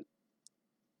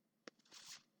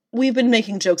 we've been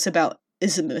making jokes about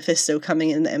is Mephisto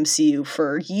coming in the MCU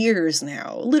for years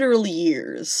now, literally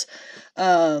years.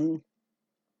 I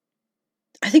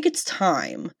think it's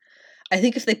time. I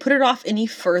think if they put it off any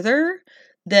further,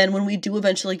 then when we do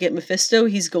eventually get Mephisto,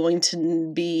 he's going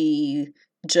to be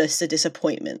just a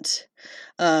disappointment.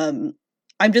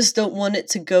 I just don't want it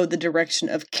to go the direction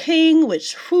of King,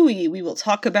 which, we will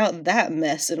talk about that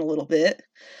mess in a little bit.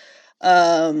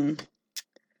 But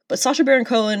Sacha Baron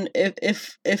Cohen,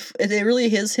 if it really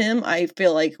is him, I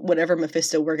feel like whatever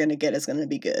Mephisto we're gonna get is gonna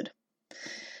be good.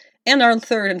 And our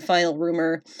third and final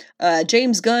rumor,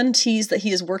 James Gunn teased that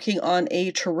he is working on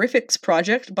a Terrifics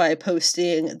project by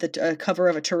posting the cover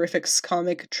of a Terrifics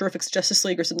comic, Terrifics Justice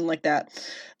League or something like that,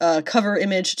 cover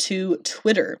image to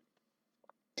Twitter.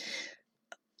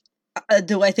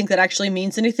 Do I think that actually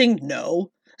means anything?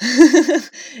 No.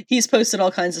 He's posted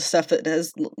all kinds of stuff that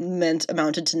has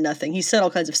amounted to nothing. He said all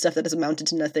kinds of stuff that has amounted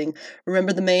to nothing.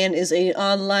 Remember, the man is an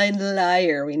online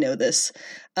liar. We know this.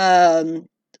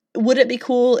 Would it be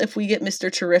cool if we get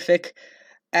Mr. Terrific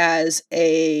as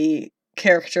a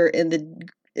character in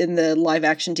the live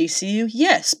action DCU?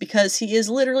 Yes, because he is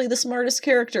literally the smartest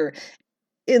character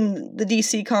in the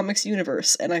DC Comics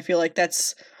universe, and I feel like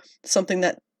that's something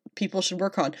that people should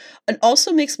work on. It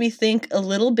also makes me think a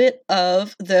little bit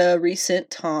of the recent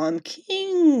Tom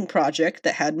King project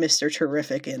that had Mr.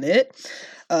 Terrific in it,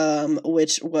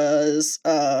 which was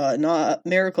not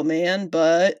Miracle Man,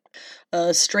 but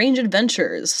Strange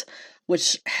Adventures,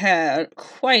 which had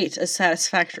quite a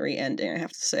satisfactory ending, I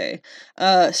have to say.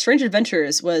 Strange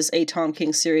Adventures was a Tom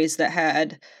King series that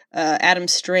had Adam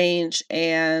Strange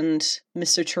and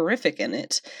Mr. Terrific in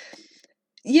it.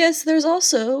 Yes, there's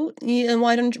also,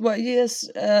 yes,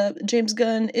 James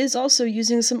Gunn is also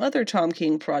using some other Tom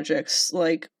King projects,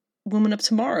 like Woman of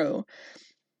Tomorrow.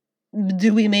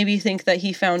 Do we maybe think that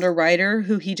he found a writer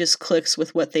who he just clicks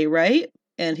with what they write,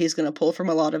 and he's gonna pull from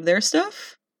a lot of their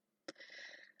stuff?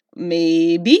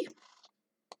 Maybe.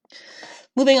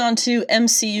 Moving on to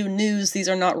MCU news, these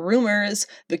are not rumors.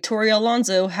 Victoria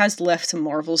Alonso has left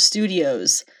Marvel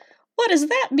Studios. What does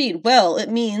that mean? Well, it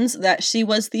means that she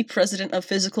was the president of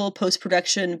physical,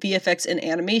 post-production, VFX, and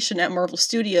animation at Marvel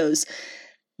Studios.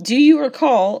 Do you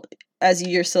recall, as you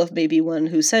yourself may be one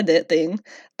who said that thing,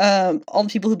 all the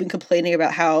people who've been complaining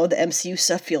about how the MCU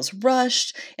stuff feels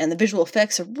rushed, and the visual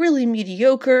effects are really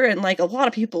mediocre, and like a lot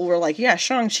of people were like, yeah,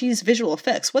 Shang-Chi's visual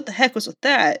effects, what the heck was with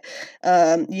that?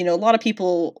 A lot of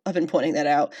people have been pointing that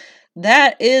out.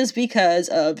 That is because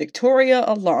of Victoria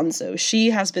Alonso.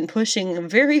 She has been pushing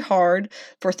very hard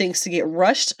for things to get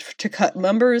rushed, to cut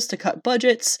numbers, to cut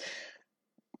budgets.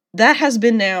 That has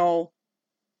been now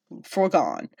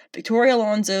foregone. Victoria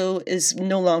Alonso is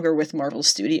no longer with Marvel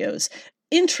Studios.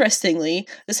 Interestingly,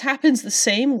 this happens the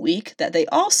same week that they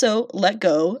also let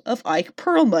go of Ike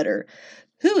Perlmutter.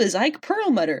 Who is Ike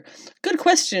Perlmutter? Good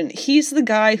question. He's the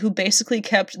guy who basically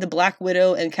kept the Black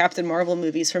Widow and Captain Marvel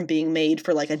movies from being made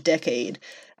for like a decade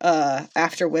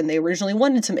after when they originally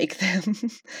wanted to make them.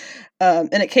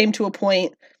 And it came to a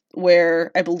point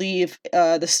where I believe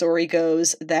the story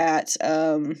goes that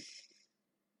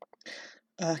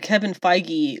Kevin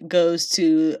Feige goes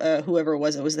to whoever it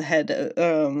was the head,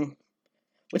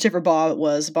 whichever Bob it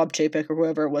was, Bob Chapek or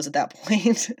whoever it was at that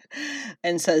point,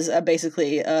 and says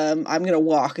basically, I'm gonna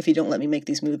walk if you don't let me make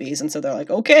these movies. And so they're like,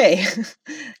 okay,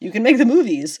 you can make the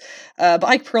movies. But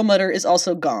Ike Perlmutter is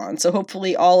also gone, so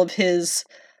hopefully all of his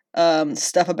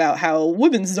stuff about how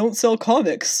women's don't sell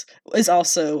comics is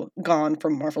also gone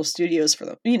from Marvel Studios for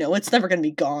them. It's never gonna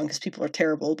be gone because people are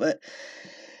terrible, but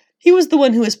he was the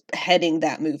one who was heading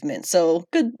that movement, so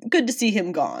good to see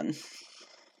him gone.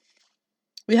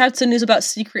 We had some news about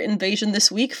Secret Invasion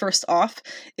this week. First off,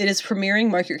 it is premiering,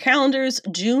 mark your calendars,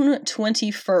 June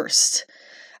 21st.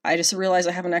 I just realized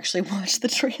I haven't actually watched the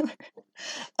trailer.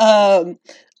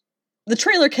 The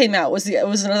trailer came out, was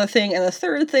another thing, and the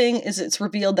third thing is it's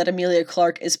revealed that Emilia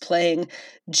Clarke is playing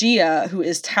Gia, who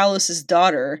is Talos'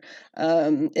 daughter,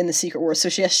 in the Secret Wars. So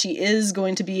she is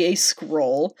going to be a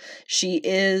Skrull. She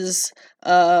is,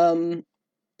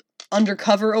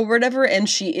 undercover or whatever, and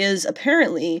she is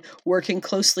apparently working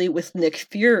closely with Nick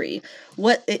Fury.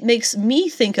 What it makes me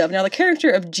think of, now the character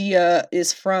of Gia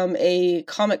is from a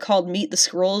comic called Meet the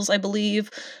Skrulls, I believe,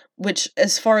 which,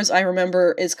 as far as I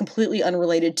remember, is completely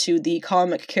unrelated to the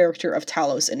comic character of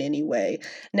Talos in any way.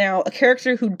 Now, a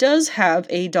character who does have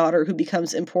a daughter who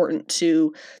becomes important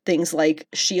to things like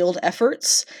S.H.I.E.L.D.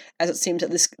 efforts, as it seems that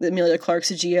this Emilia Clarke's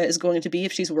Gia is going to be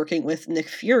if she's working with Nick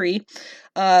Fury,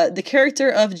 the character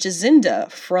of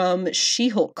Jacinda from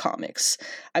She-Hulk comics.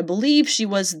 I believe she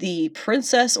was the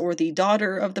princess or the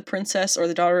daughter of the princess or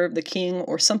the daughter of the king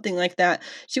or something like that.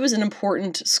 She was an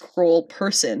important Skrull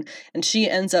person, and she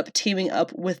ends up teaming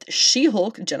up with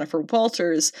She-Hulk, Jennifer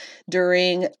Walters,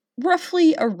 during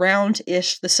roughly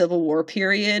around-ish the Civil War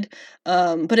period,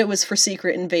 but it was for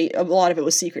a lot of it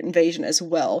was secret invasion as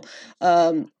well,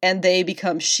 and they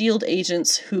become S.H.I.E.L.D.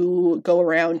 agents who go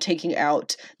around taking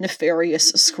out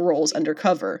nefarious Skrulls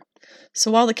undercover. So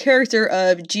while the character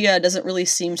of Gia doesn't really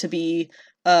seem to be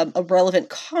a relevant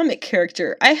comic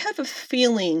character, I have a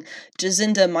feeling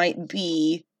Jacinda might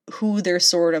be who they're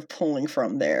sort of pulling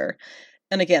from there.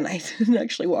 And again, I didn't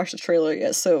actually watch the trailer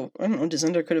yet, so I don't know,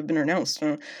 Jacinda could have been announced.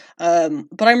 But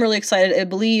I'm really excited. I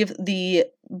believe the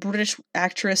British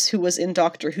actress who was in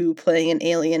Doctor Who playing an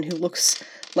alien who looks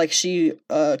like she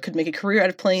could make a career out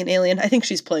of playing an alien, I think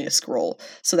she's playing a Skrull,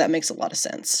 so that makes a lot of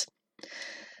sense.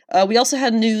 We also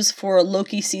had news for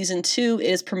Loki Season 2. It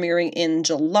is premiering in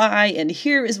July, and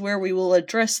here is where we will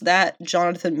address that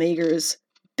Jonathan Majors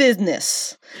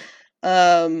business.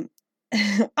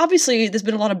 Obviously, there's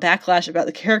been a lot of backlash about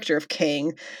the character of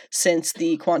Kang since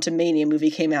the Quantumania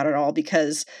movie came out at all,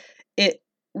 because it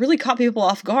really caught people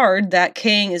off guard that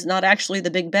Kang is not actually the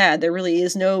big bad. There really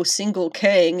is no single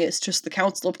Kang. It's just the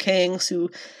Council of Kangs who...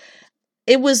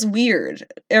 It was weird.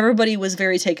 Everybody was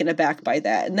very taken aback by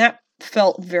that, and that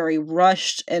felt very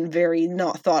rushed and very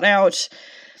not thought out.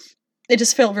 It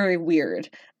just felt very weird.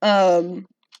 I'm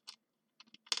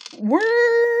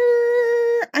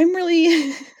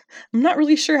not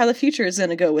really sure how the future is going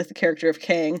to go with the character of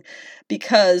Kang,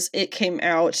 because it came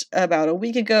out about a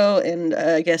week ago, and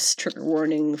I guess trigger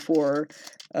warning for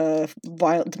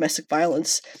domestic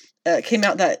violence. Came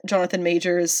out that Jonathan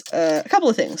Majors, a couple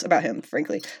of things about him,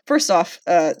 frankly. First off,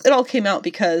 it all came out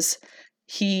because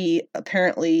he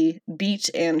apparently beat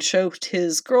and choked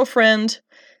his girlfriend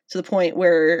to the point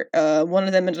where one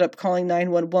of them ended up calling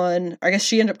 911. I guess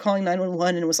she ended up calling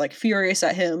 911 and was like furious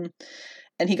at him,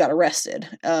 and he got arrested.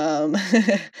 And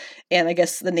I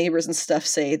guess the neighbors and stuff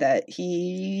say that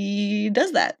he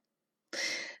does that.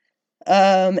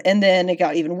 And then it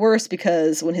got even worse,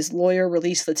 because when his lawyer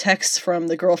released the texts from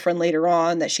the girlfriend later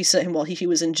on that she sent him while he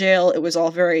was in jail, it was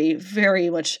all very, very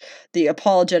much the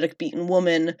apologetic beaten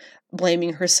woman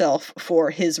blaming herself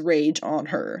for his rage on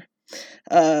her.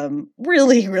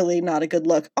 Really, really not a good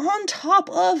look. On top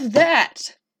of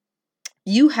that,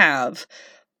 you have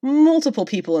multiple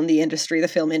people in the industry, the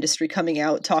film industry, coming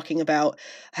out talking about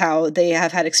how they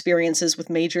have had experiences with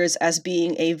Majors as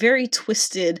being a very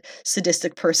twisted,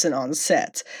 sadistic person on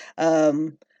set.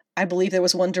 I believe there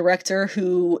was one director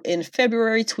who in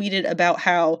February tweeted about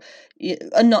how,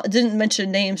 didn't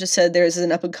mention names, just said there's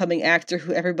an up-and-coming actor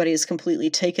who everybody is completely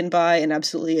taken by and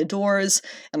absolutely adores,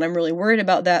 and I'm really worried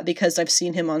about that because I've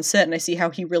seen him on set and I see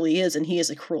how he really is, and he is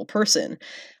a cruel person.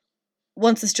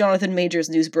 Once this Jonathan Majors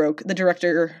news broke, the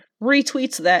director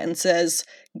retweets that and says,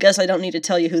 "Guess I don't need to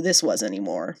tell you who this was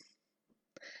anymore."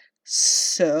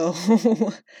 So,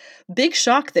 big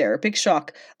shock there, big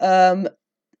shock.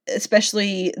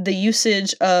 Especially the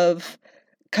usage of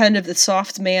kind of the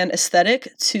soft man aesthetic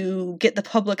to get the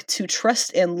public to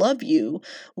trust and love you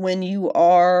when you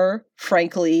are,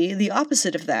 frankly, the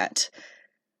opposite of that.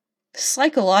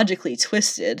 Psychologically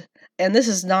twisted. And this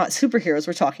is not superheroes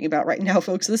we're talking about right now,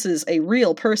 folks. This is a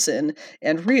real person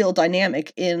and real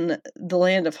dynamic in the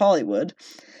land of Hollywood.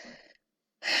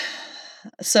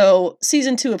 So,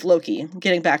 season 2 of Loki,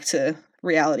 getting back to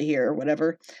reality here or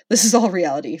whatever. This is all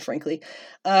reality, frankly.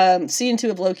 Season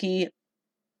 2 of Loki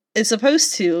is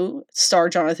supposed to star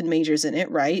Jonathan Majors in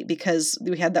it, right? Because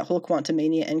we had that whole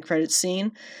Quantumania end credits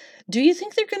scene. Do you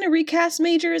think they're going to recast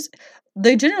Majors?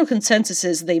 The general consensus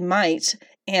is they might,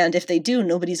 and if they do,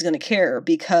 nobody's going to care,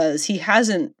 because he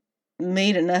hasn't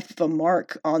made enough of a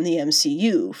mark on the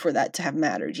MCU for that to have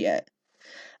mattered yet.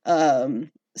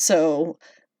 So,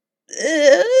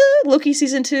 Loki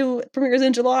Season 2 premieres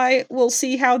in July. We'll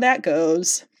see how that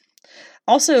goes.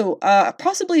 Also,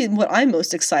 possibly what I'm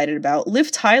most excited about,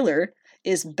 Liv Tyler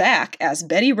is back as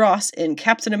Betty Ross in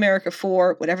Captain America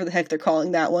 4, whatever the heck they're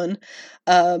calling that one.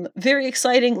 Very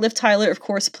exciting. Liv Tyler, of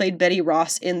course, played Betty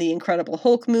Ross in the Incredible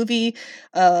Hulk movie.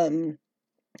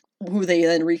 who they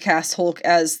then recast Hulk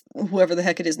as whoever the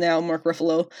heck it is now, Mark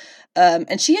Ruffalo.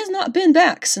 And she has not been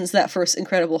back since that first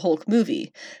Incredible Hulk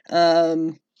movie.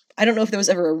 I don't know if there was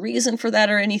ever a reason for that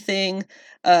or anything.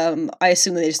 I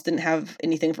assume they just didn't have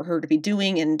anything for her to be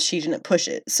doing, and she didn't push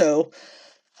it. So,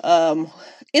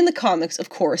 in the comics, of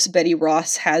course, Betty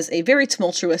Ross has a very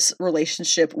tumultuous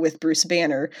relationship with Bruce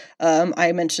Banner.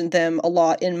 I mentioned them a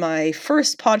lot in my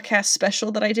first podcast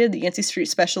special that I did, the Yancey Street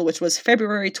special, which was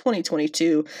February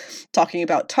 2022, talking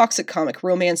about toxic comic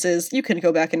romances. You can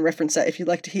go back and reference that if you'd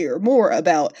like to hear more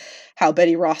about how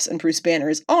Betty Ross and Bruce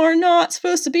Banners are not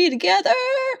supposed to be together.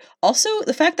 Also,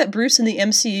 the fact that Bruce in the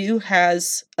MCU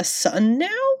has a son now,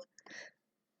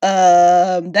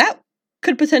 that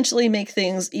could potentially make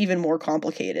things even more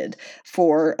complicated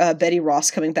for Betty Ross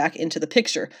coming back into the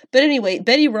picture. But anyway,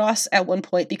 Betty Ross at one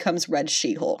point becomes Red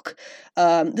She-Hulk.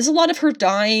 There's a lot of her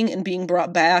dying and being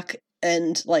brought back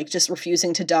and like just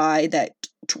refusing to die that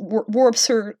warps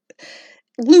her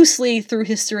loosely through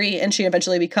history, and she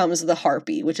eventually becomes the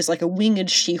Harpy, which is like a winged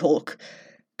She-Hulk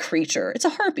creature. It's a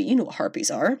harpy. You know what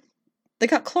harpies are. They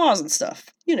got claws and stuff,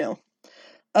 you know.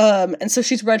 And so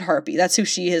she's Red Harpy. That's who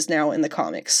she is now in the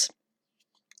comics.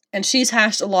 And she's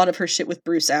hashed a lot of her shit with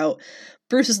Bruce out.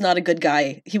 Bruce is not a good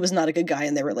guy. He was not a good guy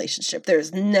in their relationship.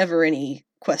 There's never any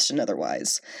question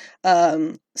otherwise.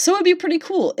 So it'd be pretty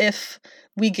cool if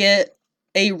we get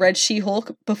a Red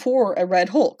She-Hulk before a Red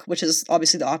Hulk, which is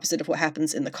obviously the opposite of what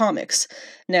happens in the comics.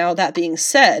 Now, that being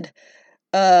said,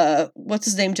 what's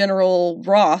his name? General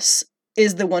Ross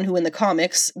is the one who in the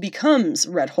comics becomes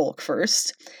Red Hulk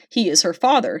first. He is her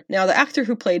father. Now, the actor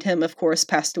who played him, of course,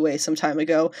 passed away some time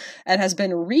ago and has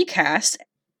been recast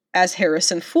as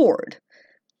Harrison Ford.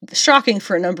 Shocking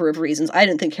for a number of reasons. I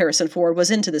didn't think Harrison Ford was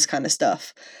into this kind of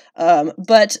stuff.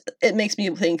 But it makes me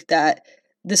think that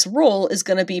this role is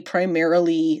going to be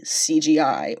primarily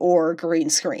CGI or green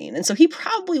screen. And so he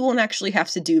probably won't actually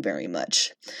have to do very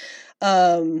much.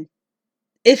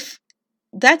 If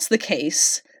that's the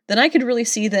case, then I could really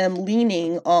see them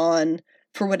leaning on,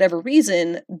 for whatever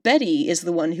reason, Betty is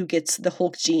the one who gets the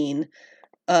Hulk gene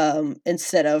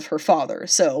instead of her father.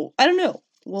 So, I don't know.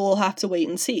 We'll have to wait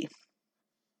and see.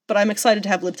 But I'm excited to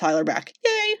have Liv Tyler back.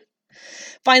 Yay!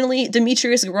 Finally,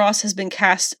 Demetrius Gross has been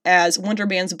cast as Wonder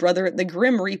Man's brother, the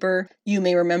Grim Reaper. You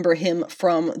may remember him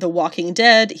from The Walking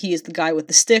Dead. He is the guy with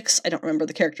the sticks. I don't remember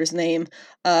the character's name.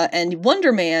 And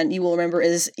Wonder Man, you will remember,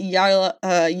 is Yaya.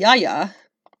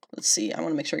 Let's see, I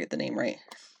want to make sure I get the name right.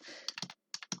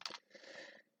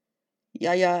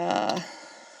 Yaya.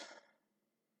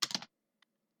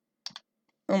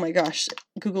 Oh my gosh,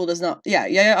 Google does not... Yeah,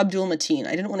 Yaya Abdul-Mateen.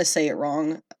 I didn't want to say it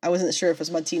wrong. I wasn't sure if it was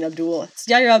Mateen Abdul. It's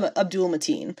Yaya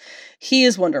Abdul-Mateen. He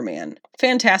is Wonder Man.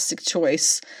 Fantastic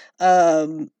choice.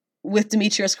 With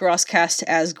Demetrius Gross cast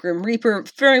as Grim Reaper,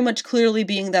 very much clearly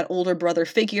being that older brother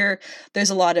figure.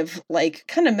 There's a lot of, like,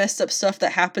 kind of messed up stuff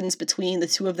that happens between the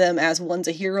two of them, as one's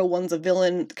a hero, one's a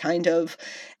villain, kind of.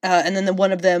 And then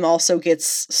one of them also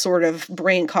gets sort of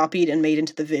brain copied and made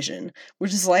into the Vision,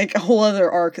 which is like a whole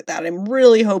other arc that I'm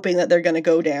really hoping that they're going to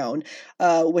go down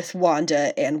with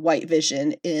Wanda and White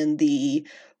Vision in the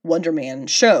Wonder Man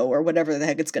show, or whatever the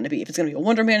heck it's going to be. If it's going to be a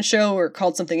Wonder Man show or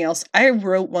called something else. I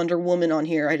wrote Wonder Woman on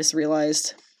here, I just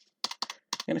realized.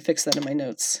 I'm going to fix that in my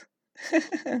notes.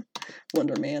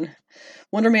 Wonder Man.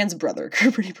 Wonder Man's brother,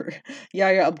 Grim Reaper.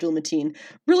 Yaya Abdul-Mateen.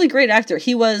 Really great actor.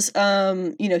 He was, he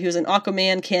was in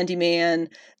Aquaman, Candyman,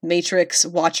 Matrix,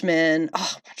 Watchmen.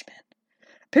 Oh, Watchmen.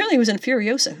 Apparently he was in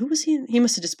Furiosa. Who was he in? He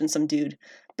must have just been some dude.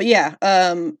 But yeah,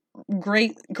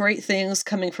 great things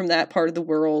coming from that part of the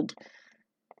world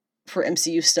for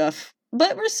MCU stuff,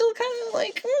 but we're still kind of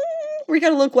like, we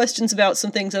got a little questions about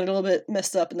some things that are a little bit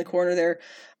messed up in the corner there.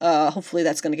 Hopefully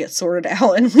that's going to get sorted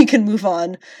out and we can move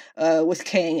on with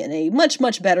Kang in a much,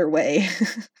 much better way.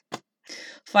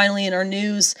 Finally, in our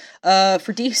news,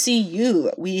 for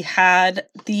DCU, we had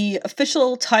the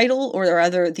official title, or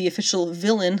rather the official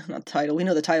villain, not the title, we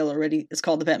know the title already, it's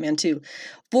called The Batman 2,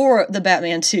 for The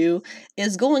Batman 2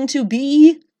 is going to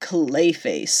be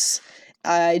Clayface.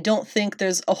 I don't think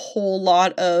there's a whole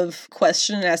lot of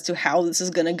question as to how this is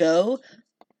going to go.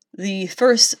 The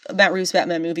first Matt Reeves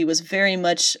Batman movie was very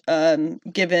much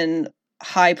given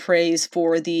high praise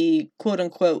for the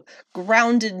quote-unquote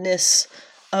groundedness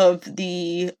of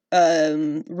the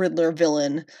Riddler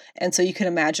villain. And so you can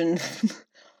imagine,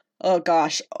 oh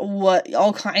gosh, what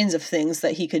all kinds of things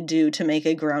that he could do to make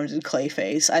a grounded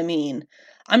Clayface. I mean,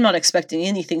 I'm not expecting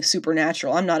anything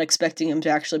supernatural. I'm not expecting him to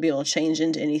actually be able to change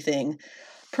into anything.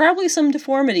 Probably some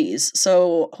deformities.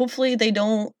 So hopefully they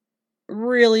don't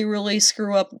really, really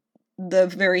screw up the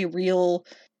very real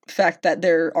fact that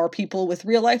there are people with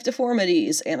real life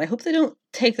deformities, and I hope they don't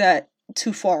take that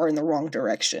too far in the wrong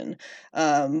direction.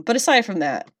 But aside from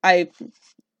that,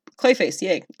 Clayface,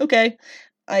 yay. Okay.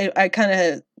 I kind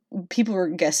of, people were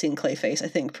guessing Clayface, I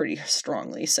think, pretty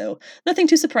strongly, so nothing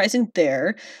too surprising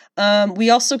there. We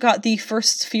also got the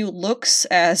first few looks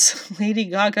as Lady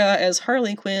Gaga as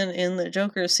Harley Quinn in the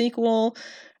Joker sequel.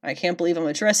 I can't believe I'm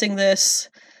addressing this,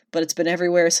 but it's been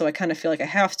everywhere, so I kind of feel like I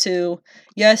have to.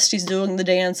 Yes, she's doing the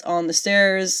dance on the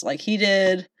stairs like he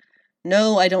did.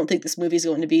 No, I don't think this movie's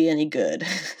going to be any good.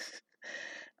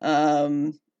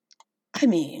 I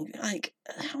mean, like,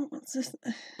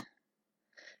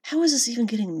 how is this even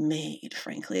getting made,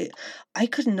 frankly? I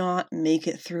could not make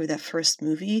it through that first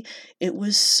movie. It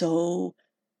was so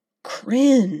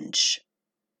cringe.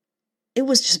 It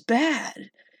was just bad.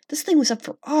 This thing was up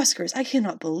for Oscars. I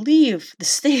cannot believe the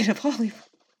state of Hollywood.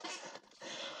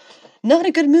 Not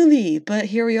a good movie, but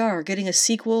here we are, getting a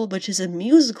sequel, which is a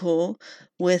musical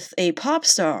with a pop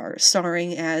star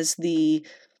starring as the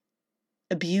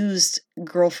abused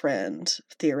girlfriend,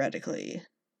 theoretically.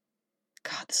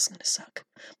 God, this is gonna suck.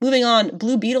 Moving on,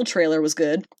 Blue Beetle trailer was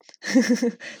good.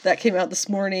 That came out this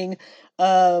morning.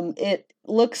 It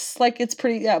looks like it's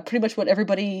pretty much what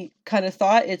everybody kind of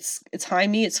thought. It's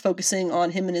Jaime. It's focusing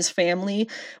on him and his family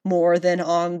more than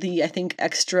on the, I think,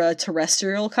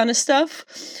 extraterrestrial kind of stuff.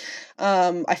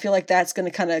 I feel like that's going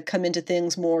to kind of come into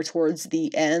things more towards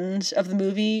the end of the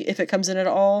movie, if it comes in at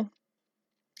all.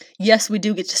 Yes, we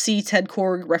do get to see Ted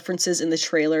Korg references in the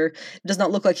trailer. It does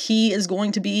not look like he is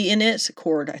going to be in it.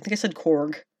 Korg. I think I said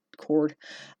Korg. Korg.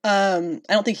 I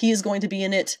don't think he is going to be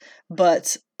in it,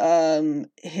 but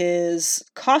his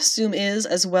costume is,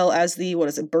 as well as the,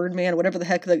 Birdman, whatever the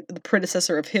heck the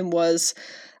predecessor of him was,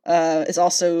 is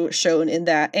also shown in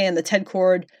that. And the Ted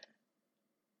Korg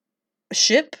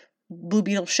ship, Blue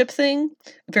Beetle ship thing,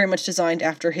 very much designed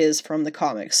after his from the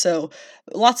comics. So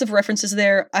lots of references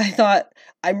there. I thought,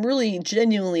 I'm really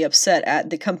genuinely upset at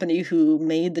the company who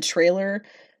made the trailer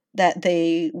that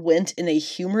they went in a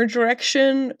humor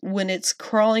direction when it's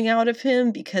crawling out of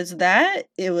him, because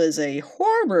it was a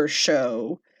horror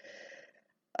show.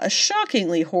 A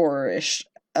shockingly horror-ish.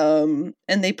 And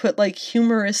they put like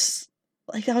humorous,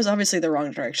 like that was obviously the wrong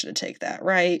direction to take that,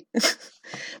 right?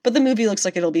 But the movie looks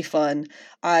like it'll be fun.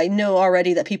 I know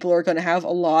already that people are going to have a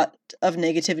lot of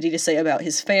negativity to say about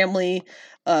his family,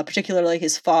 particularly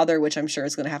his father, which I'm sure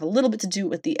is going to have a little bit to do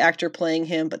with the actor playing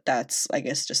him, but that's, I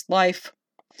guess, just life.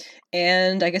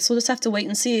 And I guess we'll just have to wait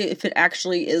and see if it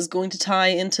actually is going to tie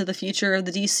into the future of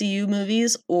the DCU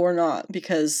movies or not,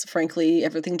 because frankly,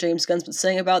 everything James Gunn's been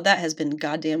saying about that has been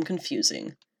goddamn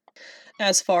confusing.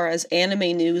 As far as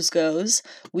anime news goes,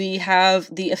 we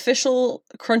have the official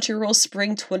Crunchyroll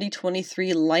Spring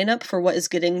 2023 lineup for what is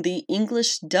getting the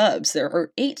English dubs. There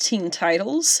are 18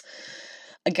 titles.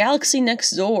 A Galaxy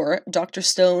Next Door, Dr.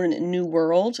 Stone, New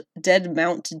World, Dead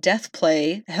Mount Death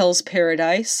Play, Hell's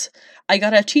Paradise, I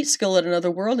Got a Cheat Skill at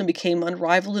Another World and Became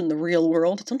Unrivaled in the Real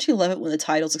World. Don't you love it when the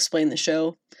titles explain the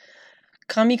show?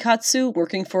 Kamikatsu,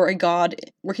 Working for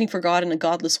God in a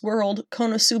Godless World,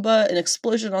 Konosuba, An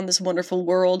Explosion on This Wonderful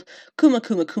World, Kuma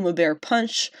Kuma Kuma Bear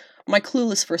Punch, My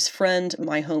Clueless First Friend,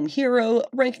 My Home Hero,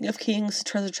 Ranking of Kings,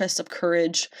 Treasure Chest of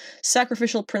Courage,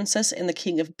 Sacrificial Princess and the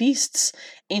King of Beasts,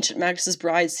 Ancient Magus'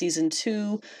 Bride Season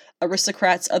 2,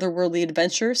 Aristocrats' Otherworldly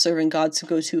Adventure, Serving Gods Who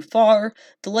Go Too Far,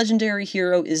 The Legendary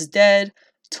Hero is Dead,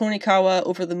 Tonikawa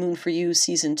Over the Moon for You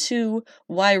Season 2,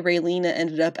 Why Raylena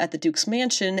Ended Up at the Duke's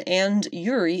Mansion, and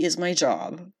Yuri Is My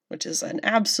Job, which is an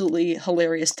absolutely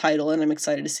hilarious title, and I'm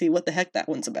excited to see what the heck that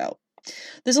one's about.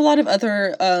 There's a lot of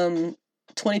other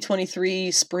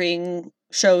 2023 spring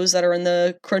shows that are in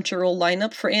the Crunchyroll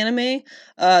lineup for anime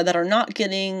that are not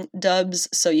getting dubs,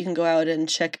 so you can go out and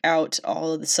check out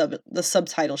all of the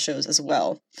subtitle shows as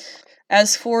well.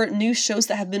 As for new shows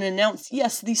that have been announced,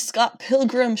 yes, the Scott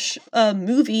Pilgrim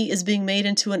movie is being made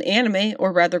into an anime,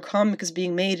 or rather comic is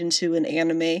being made into an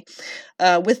anime,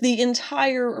 with the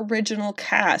entire original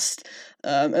cast.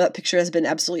 That picture has been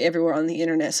absolutely everywhere on the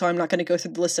internet, so I'm not going to go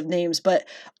through the list of names, but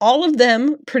all of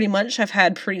them pretty much have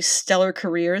had pretty stellar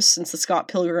careers since the Scott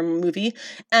Pilgrim movie,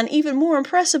 and even more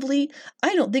impressively,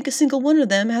 I don't think a single one of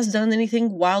them has done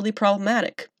anything wildly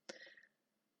problematic.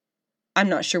 I'm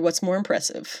not sure what's more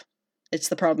impressive. It's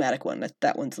the problematic one.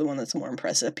 That one's the one that's more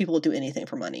impressive. People will do anything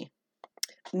for money.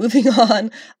 Moving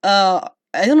on,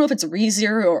 I don't know if it's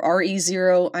ReZero or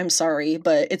RE0, I'm sorry,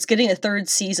 but it's getting a third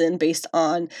season based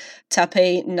on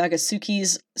Tappei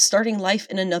Nagasuki's Starting Life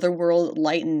in Another World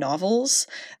light novels.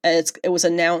 It was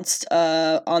announced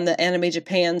on the Anime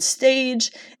Japan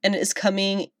stage, and it is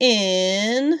coming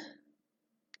in,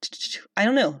 I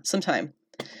don't know, sometime.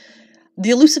 The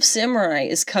Elusive Samurai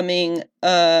is coming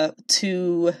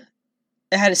to...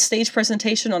 It had a stage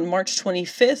presentation on March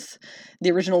 25th.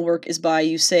 The original work is by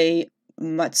Yusei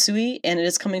Matsui, and it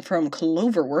is coming from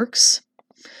Cloverworks.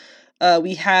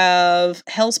 We have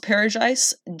Hell's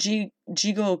Paradise, Jigo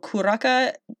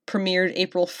Kuraka, premiered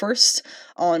April 1st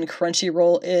on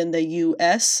Crunchyroll in the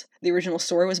US. The original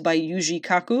story was by Yuji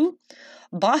Kaku.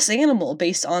 Boss Animal,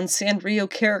 based on Sanrio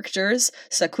characters,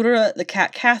 Sakura, the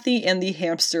cat Kathy, and the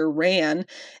hamster Ran,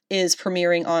 is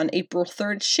premiering on April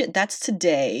 3rd. Shit, that's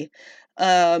today.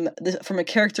 From a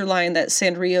character line that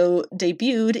Sanrio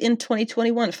debuted in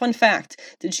 2021. Fun fact,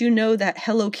 did you know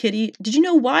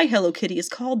why Hello Kitty is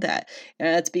called that?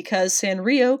 It's because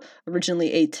Sanrio,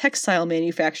 originally a textile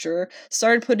manufacturer,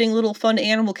 started putting little fun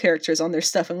animal characters on their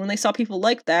stuff, and when they saw people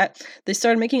like that, they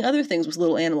started making other things with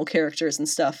little animal characters and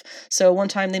stuff. So one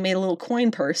time they made a little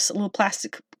coin purse, a little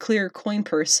plastic clear coin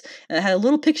purse, and it had a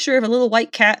little picture of a little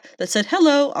white cat that said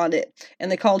hello on it,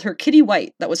 and they called her Kitty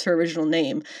White. That was her original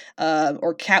name.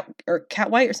 Or Cat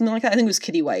White or something like that. I think it was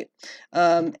Kitty White.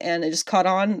 And it just caught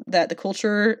on that the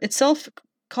culture itself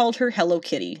called her Hello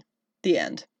Kitty. The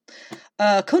end.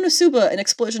 Konosuba, An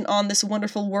Explosion on This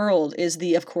Wonderful World, is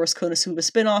the, of course, Konosuba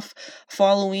spinoff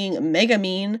following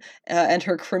Megamine and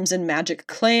her Crimson Magic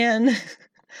clan.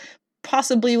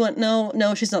 Possibly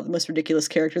no, she's not the most ridiculous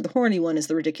character. The horny one is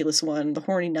the ridiculous one, the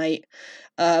horny knight.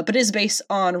 But it is based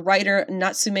on writer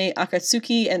Natsume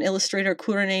Akatsuki and illustrator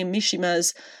Kurane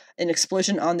Mishima's An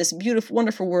Explosion on This Beautiful,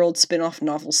 Wonderful World spin-off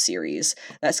novel series.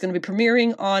 That's going to be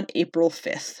premiering on April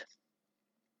 5th.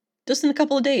 Just in a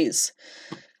couple of days.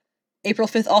 April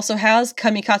 5th also has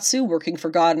Kamikatsu, Working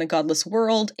for God in a Godless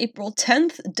World. April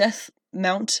 10th, Dead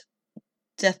Mount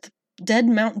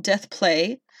Death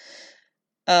Play.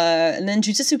 And then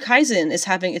Jujutsu Kaisen is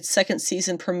having its second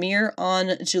season premiere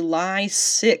on July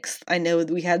 6th. I know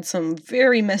we had some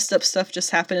very messed up stuff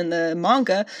just happen in the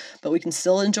manga, but we can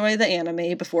still enjoy the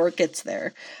anime before it gets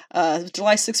there.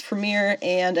 July 6th premiere,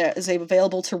 and is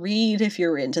available to read if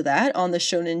you're into that on the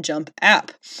Shonen Jump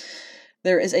app.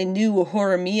 There is a new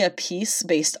Horimiya piece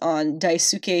based on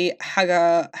Daisuke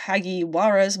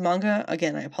Hagiwara's manga.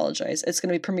 Again, I apologize. It's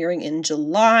going to be premiering in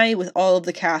July with all of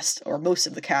the cast, or most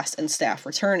of the cast and staff,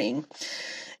 returning.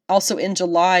 Also in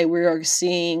July, we are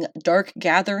seeing Dark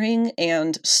Gathering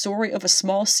and Story of a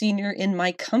Small Senior in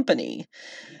My Company.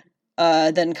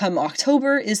 Then come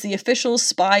October is the official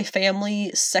Spy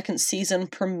Family second season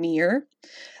premiere.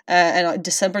 And on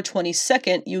December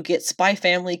 22nd, you get Spy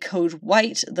Family Code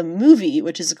White, the movie,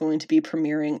 which is going to be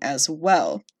premiering as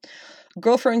well.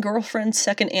 Girlfriend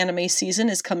second anime season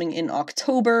is coming in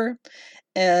October.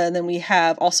 And then we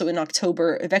have also in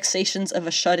October, Vexations of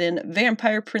a Shut-In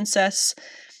Vampire Princess.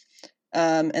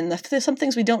 And there's some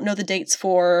things we don't know the dates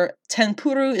for.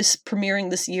 Tenpuru is premiering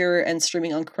this year and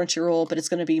streaming on Crunchyroll, but it's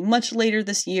going to be much later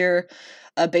this year,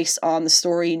 based on the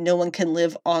story No One Can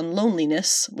Live on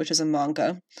Loneliness, which is a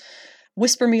manga.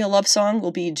 Whisper Me a Love Song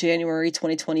will be January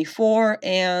 2024,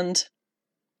 and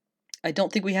I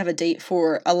don't think we have a date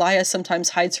for Alaya Sometimes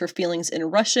Hides Her Feelings in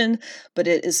Russian, but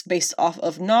it is based off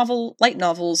of light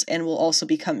novels and will also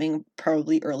be coming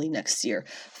probably early next year.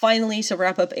 Finally, to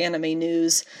wrap up anime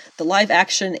news, the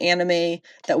live-action anime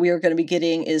that we are going to be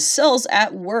getting is Cells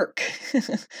at Work.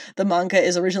 The manga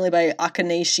is originally by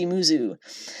Akane Shimizu.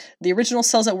 The original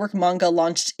Cells at Work manga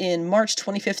launched in March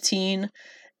 2015.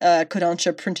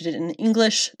 Kodansha printed it in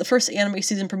English. The first anime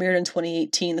season premiered in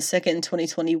 2018, the second in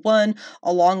 2021,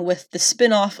 along with the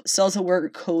spin-off Cells at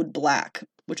Work Code Black,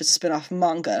 which is a spin-off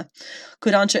manga.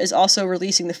 Kodansha is also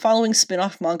releasing the following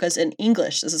spin-off mangas in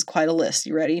English. This is quite a list.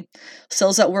 You ready?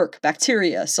 Cells at Work,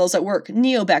 Bacteria. Cells at Work,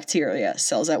 Neobacteria.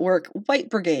 Cells at Work, White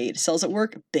Brigade. Cells at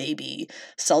Work, Baby.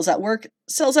 Cells at Work,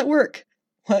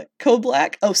 what? Code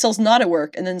Black? Oh, Cells Not at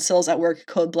Work, and then Cells at Work,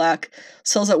 Code Black.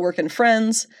 Cells at Work and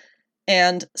Friends.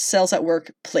 And Cells at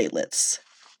Work Platelets.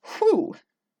 Whew.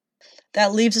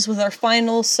 That leaves us with our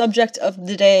final subject of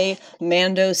the day,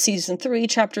 Mando Season 3,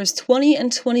 Chapters 20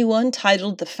 and 21,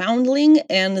 titled The Foundling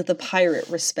and the Pirate,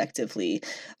 respectively.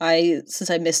 Since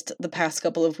I missed the past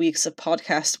couple of weeks of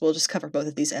podcasts, we'll just cover both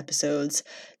of these episodes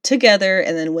together,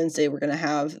 and then Wednesday we're going to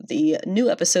have the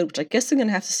new episode, which I guess I'm going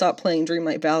to have to stop playing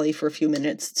Dreamlight Valley for a few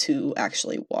minutes to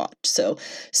actually watch. So,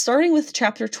 starting with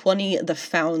Chapter 20, The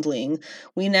Foundling,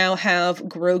 we now have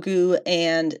Grogu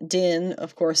and Din,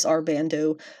 of course our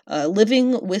Mando,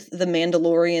 living with the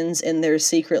Mandalorians in their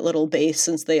secret little base,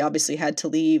 since they obviously had to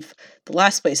leave the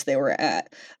last place they were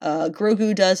at.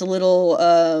 Grogu does a little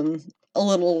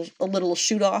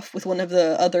shoot off with one of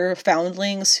the other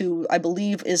foundlings, who I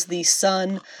believe is the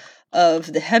son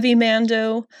of the heavy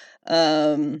Mando.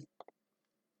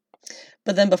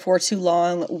 But then before too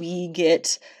long, we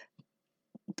get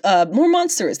more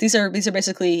monsters. These are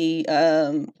basically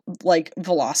like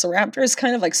velociraptors,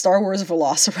 kind of like Star Wars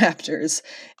velociraptors.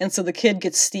 And so the kid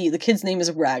gets Steve. The kid's name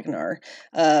is Ragnar,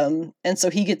 and so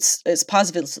he gets it's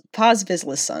Paz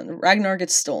son. Ragnar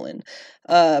gets stolen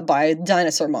by a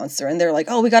dinosaur monster, and they're like,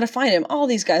 "Oh, we got to find him." All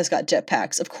these guys got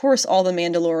jetpacks. Of course, all the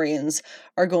Mandalorians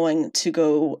are going to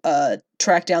go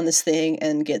track down this thing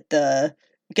and get the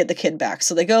kid back.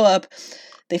 So they go up.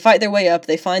 They fight their way up.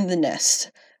 They find the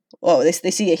nest. Oh, they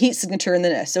see a heat signature in the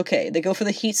nest. Okay, they go for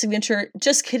the heat signature.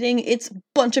 Just kidding. It's a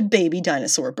bunch of baby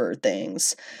dinosaur bird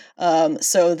things.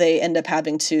 So they end up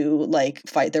having to, like,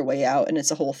 fight their way out, and it's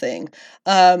a whole thing.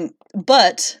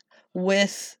 But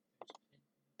with...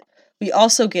 We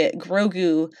also get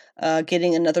Grogu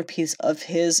getting another piece of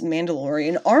his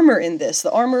Mandalorian armor in this.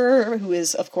 The armorer, who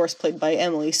is, of course, played by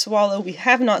Emily Swallow. We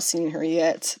have not seen her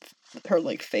yet. Her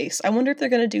like face. I wonder if they're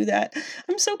going to do that.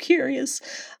 I'm so curious.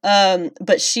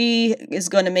 But she is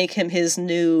going to make him his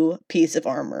new piece of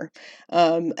armor.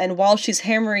 And while she's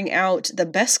hammering out the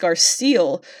Beskar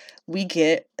steel, we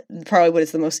get probably what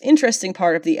is the most interesting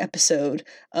part of the episode,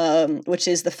 which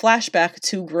is the flashback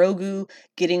to Grogu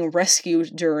getting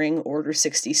rescued during Order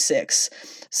 66.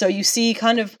 So you see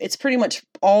kind of, it's pretty much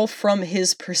all from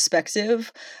his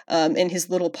perspective, in his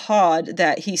little pod,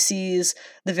 that he sees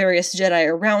the various Jedi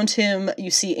around him.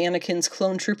 You see Anakin's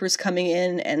clone troopers coming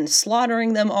in and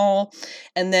slaughtering them all.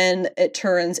 And then it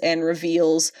turns and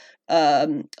reveals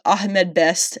Ahmed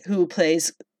Best, who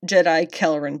plays Jedi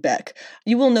Kelleran Beck.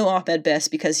 You will know Ahmed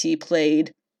Best because he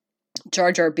played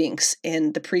Jar Jar Binks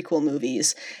in the prequel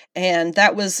movies, and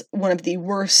that was one of the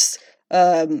worst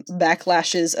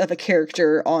backlashes of a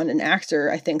character on an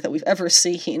actor, I think, that we've ever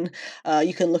seen.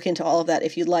 You can look into all of that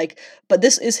if you'd like, but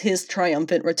this is his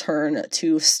triumphant return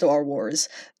to Star Wars,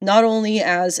 not only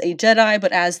as a Jedi,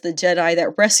 but as the Jedi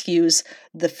that rescues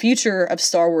the future of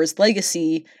Star Wars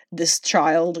legacy, this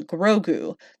child,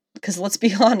 Grogu. Because let's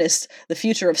be honest, the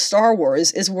future of Star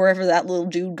Wars is wherever that little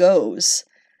dude goes.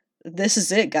 This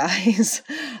is it, guys.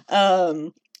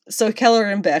 So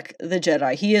Kelleran Beck, the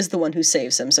Jedi, he is the one who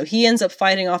saves him. So he ends up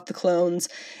fighting off the clones,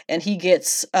 and he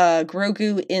gets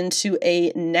Grogu into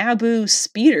a Naboo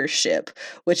speeder ship,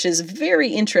 which is very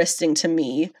interesting to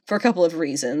me for a couple of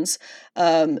reasons.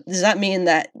 Does that mean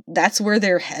that that's where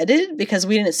they're headed? Because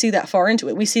we didn't see that far into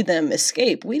it. We see them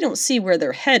escape. We don't see where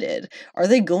they're headed. Are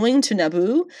they going to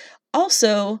Naboo?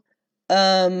 Also,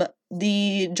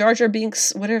 the Jar Jar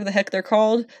Binks, whatever the heck they're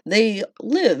called, they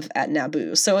live at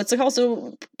Naboo. So it's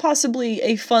also possibly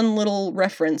a fun little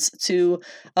reference to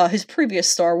his previous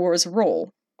Star Wars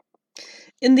role.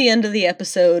 In the end of the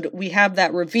episode, we have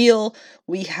that reveal.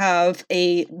 We have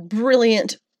a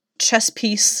brilliant chess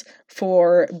piece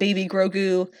for baby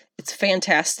Grogu. It's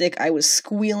fantastic. I was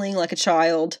squealing like a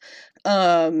child.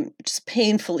 Just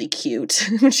painfully cute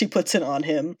when she puts it on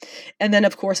him. And then,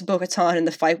 of course, Bo-Katan in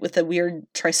the fight with the weird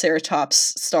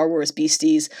Triceratops Star Wars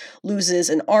beasties loses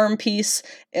an arm piece,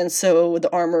 and so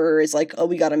the armorer is like, "Oh,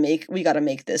 we gotta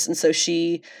make this." And so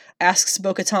she asks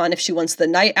Bo-Katan if she wants the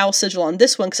Night Owl sigil on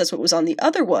this one, because that's what was on the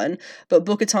other one, but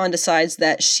Bo-Katan decides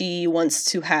that she wants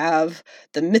to have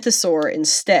the Mythosaur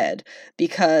instead,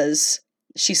 because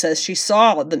she says she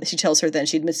saw them. She tells her, then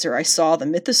she admits to her, "I saw the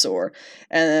Mythosaur,"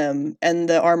 and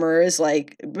the armorer is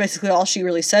like, basically all she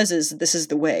really says is, "This is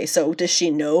the way." So does she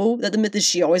know that does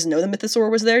she always know the Mythosaur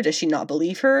was there? Does she not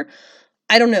believe her?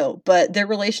 I don't know, but their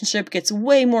relationship gets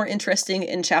way more interesting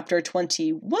in chapter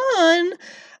 21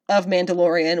 of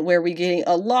Mandalorian, where we get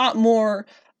a lot more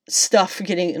stuff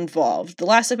getting involved. The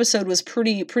last episode was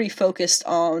pretty focused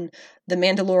on the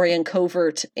Mandalorian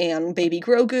covert and baby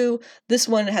Grogu. This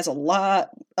one has a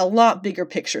lot bigger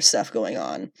picture stuff going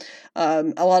on.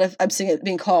 I'm seeing it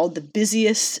being called the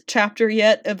busiest chapter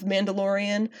yet of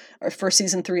Mandalorian, or for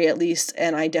season 3 at least,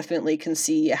 and I definitely can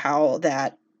see how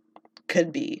that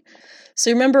could be. So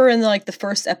remember in the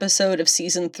first episode of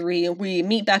season 3, we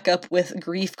meet back up with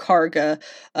Greef Karga,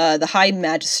 the High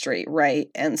Magistrate, right,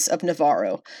 and of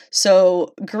Navarro.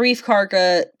 So Greef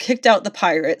Karga kicked out the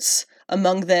pirates,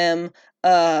 among them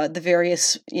the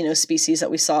various species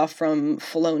that we saw from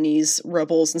Filoni's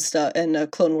Rebels and stuff, and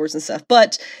Clone Wars and stuff,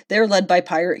 but they're led by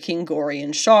Pirate King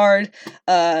Gorian Shard.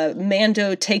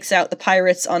 Mando takes out the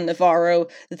pirates on Navarro.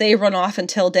 They run off and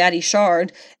tell Daddy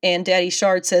Shard, and Daddy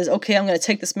Shard says, "Okay, I'm going to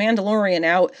take this Mandalorian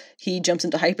out." He jumps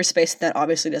into hyperspace, and that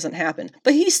obviously doesn't happen,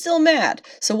 but he's still mad.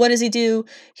 So what does he do?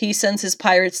 He sends his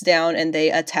pirates down, and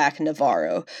they attack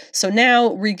Navarro. So now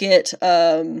we get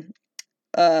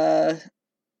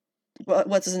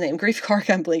what's his name? Greef Karga,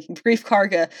 I'm blanking. Greef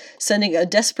Karga sending a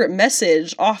desperate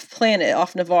message off planet,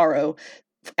 off Navarro,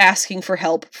 asking for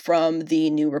help from the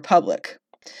New Republic.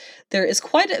 There is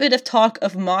quite a bit of talk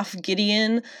of Moff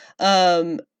Gideon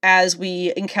as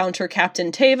we encounter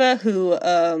Captain Teva,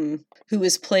 who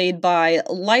is played by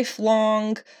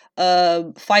lifelong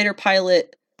fighter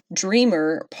pilot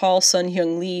dreamer Paul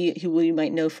Sun-Hyung Lee, who you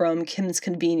might know from Kim's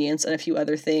Convenience and a few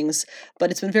other things.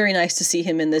 But it's been very nice to see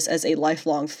him in this as a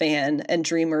lifelong fan and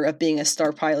dreamer of being a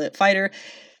starfighter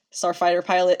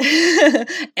pilot,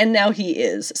 and now he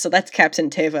is. So that's Captain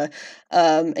Teva.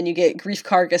 And you get Grief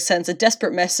Karga sends a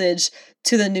desperate message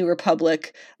to the New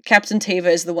Republic. Captain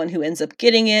Teva is the one who ends up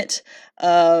getting it,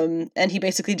 and he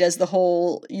basically does the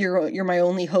whole "you're my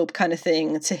only hope" kind of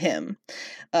thing to him,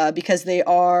 because they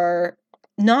are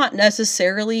not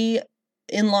necessarily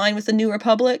in line with the New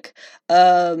Republic.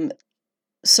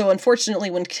 So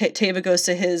unfortunately, when Teva goes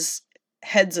to his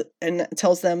heads and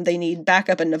tells them they need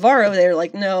backup in Navarro, they're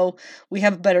like, no, we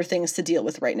have better things to deal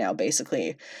with right now,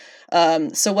 basically.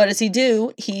 So what does he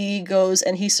do? He goes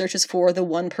and he searches for the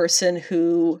one person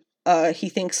who he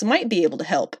thinks might be able to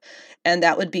help, and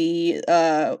that would be,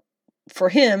 for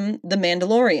him, the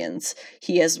Mandalorians.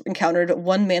 He has encountered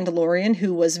one Mandalorian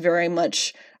who was very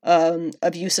much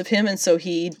of use of him, and so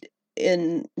he,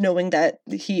 in knowing that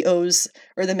he owes,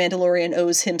 or the Mandalorian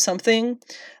owes him something,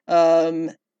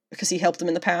 because he helped him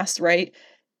in the past, right?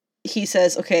 He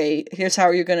says, okay, here's how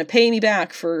you're going to pay me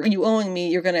back for you owing me.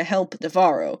 You're going to help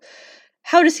Navarro.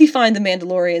 How does he find the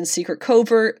Mandalorian's secret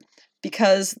covert?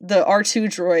 Because the R2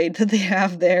 droid that they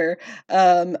have there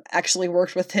actually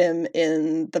worked with him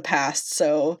in the past,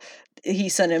 so he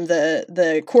sent him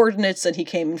the coordinates and he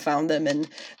came and found them, and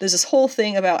there's this whole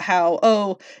thing about how,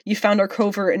 oh, you found our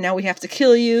covert and now we have to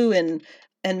kill you, and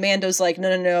Mando's like,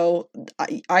 no,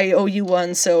 I owe you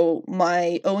one, so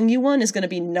my owing you one is going to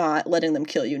be not letting them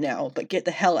kill you now, but get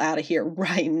the hell out of here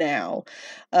right now.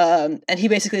 And he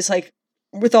basically is like,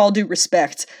 with all due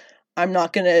respect, I'm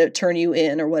not going to turn you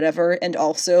in or whatever, and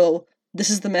also,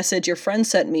 this is the message your friend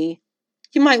sent me.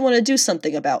 You might want to do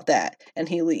something about that. And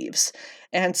he leaves.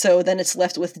 And so then it's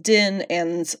left with Din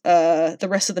and the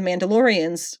rest of the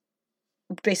Mandalorians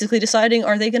basically deciding,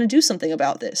 are they going to do something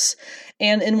about this?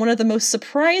 And in one of the most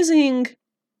surprising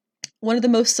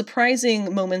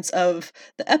moments of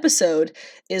the episode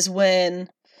is when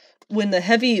the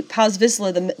heavy Paz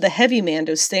Vizsla, the heavy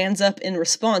Mando, stands up in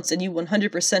response, and you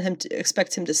 100%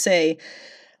 expect him to say,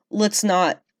 let's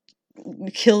not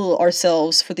kill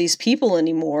ourselves for these people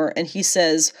anymore, and he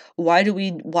says, why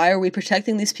are we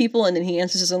protecting these people? And then he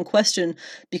answers his own question,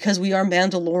 because we are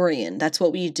Mandalorian, that's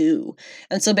what we do.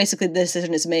 And so basically the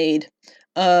decision is made,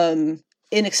 in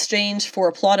exchange for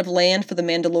a plot of land for the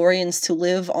Mandalorians to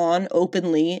live on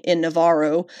openly in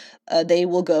Navarro, they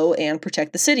will go and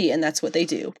protect the city, and that's what they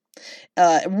do.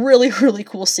 Really, really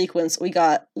cool sequence. We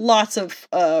got lots of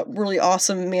really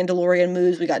awesome Mandalorian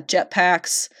moves. We got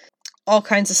jetpacks, all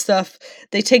kinds of stuff.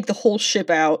 They take the whole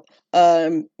ship out.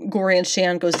 Goran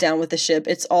Shan goes down with the ship.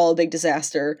 It's all a big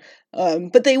disaster.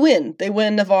 But they win. They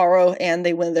win Navarro, and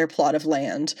they win their plot of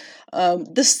land.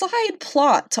 The side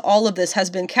plot to all of this has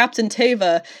been Captain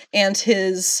Teva and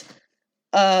his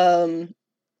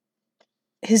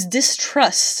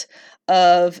distrust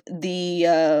of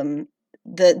the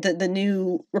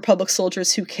New Republic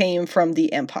soldiers who came from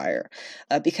the Empire.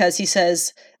 Because he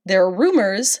says there are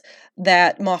rumors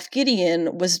that Moff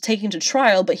Gideon was taken to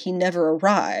trial, but he never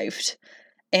arrived.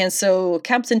 And so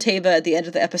Captain Teva, at the end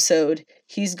of the episode,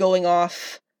 he's going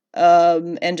off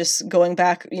and just going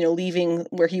back, leaving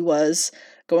where he was,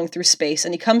 going through space,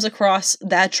 and he comes across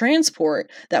that transport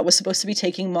that was supposed to be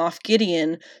taking Moff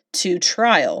Gideon to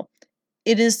trial.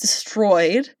 It is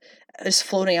destroyed, is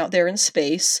floating out there in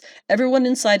space. Everyone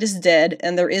inside is dead,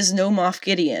 and there is no Moff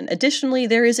Gideon. Additionally,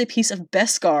 there is a piece of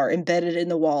Beskar embedded in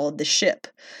the wall of the ship.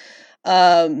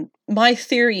 My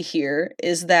theory here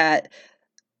is that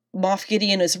Moff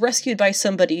Gideon is rescued by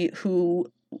somebody who,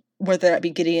 whether that be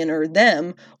Gideon or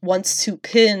them, wants to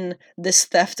pin this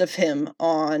theft of him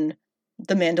on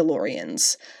the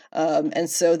Mandalorians. And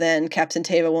so then Captain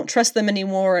Teva won't trust them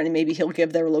anymore, and maybe he'll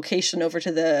give their location over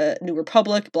to the New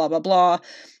Republic, blah, blah, blah.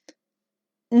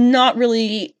 Not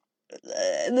really...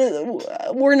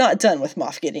 we're not done with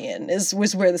Moff Gideon,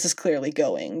 was where this is clearly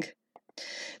going.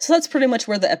 So that's pretty much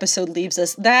where the episode leaves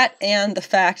us. That, and the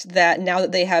fact that now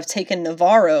that they have taken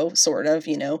Navarro, sort of,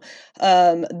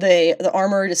 the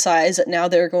armor decides that now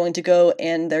they're going to go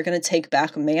and they're going to take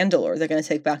back Mandalore. They're going to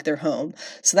take back their home.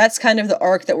 So that's kind of the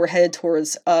arc that we're headed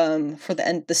towards for the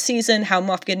end of the season. How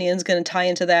Moff Gideon's going to tie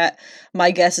into that,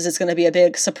 my guess is it's going to be a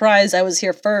big surprise. I was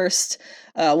here first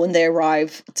when they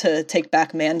arrive to take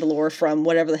back Mandalore from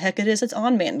whatever the heck it is that's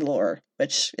on Mandalore,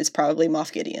 which is probably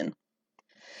Moff Gideon.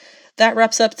 That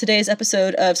wraps up today's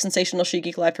episode of Sensational She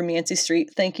Geek Live from Yancey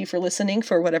Street. Thank you for listening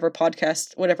for whatever part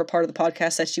of the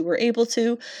podcast that you were able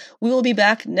to. We will be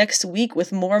back next week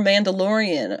with more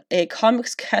Mandalorian, a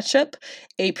comics catch-up,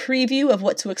 a preview of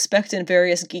what to expect in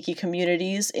various geeky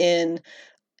communities in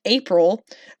April.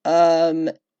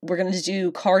 We're going to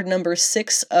do card number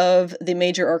 6 of the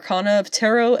Major Arcana of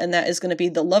Tarot, and that is going to be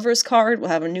the Lover's card. We'll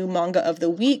have a new manga of the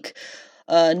week,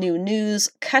 new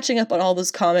news, catching up on all those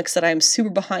comics that I'm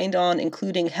super behind on,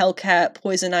 including Hellcat,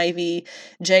 Poison Ivy,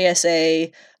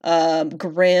 JSA,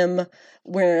 Grimm,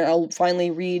 where I'll finally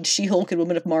read She-Hulk and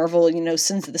Women of Marvel,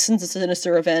 since the Sins of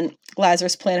Sinister event,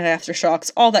 Lazarus Planet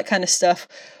Aftershocks, all that kind of stuff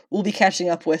we'll be catching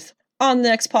up with on the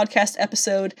next podcast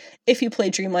episode. If you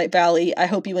play Dreamlight Valley, I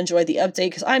hope you enjoyed the update,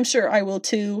 because I'm sure I will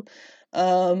too.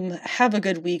 Have a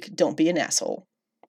good week. Don't be an asshole.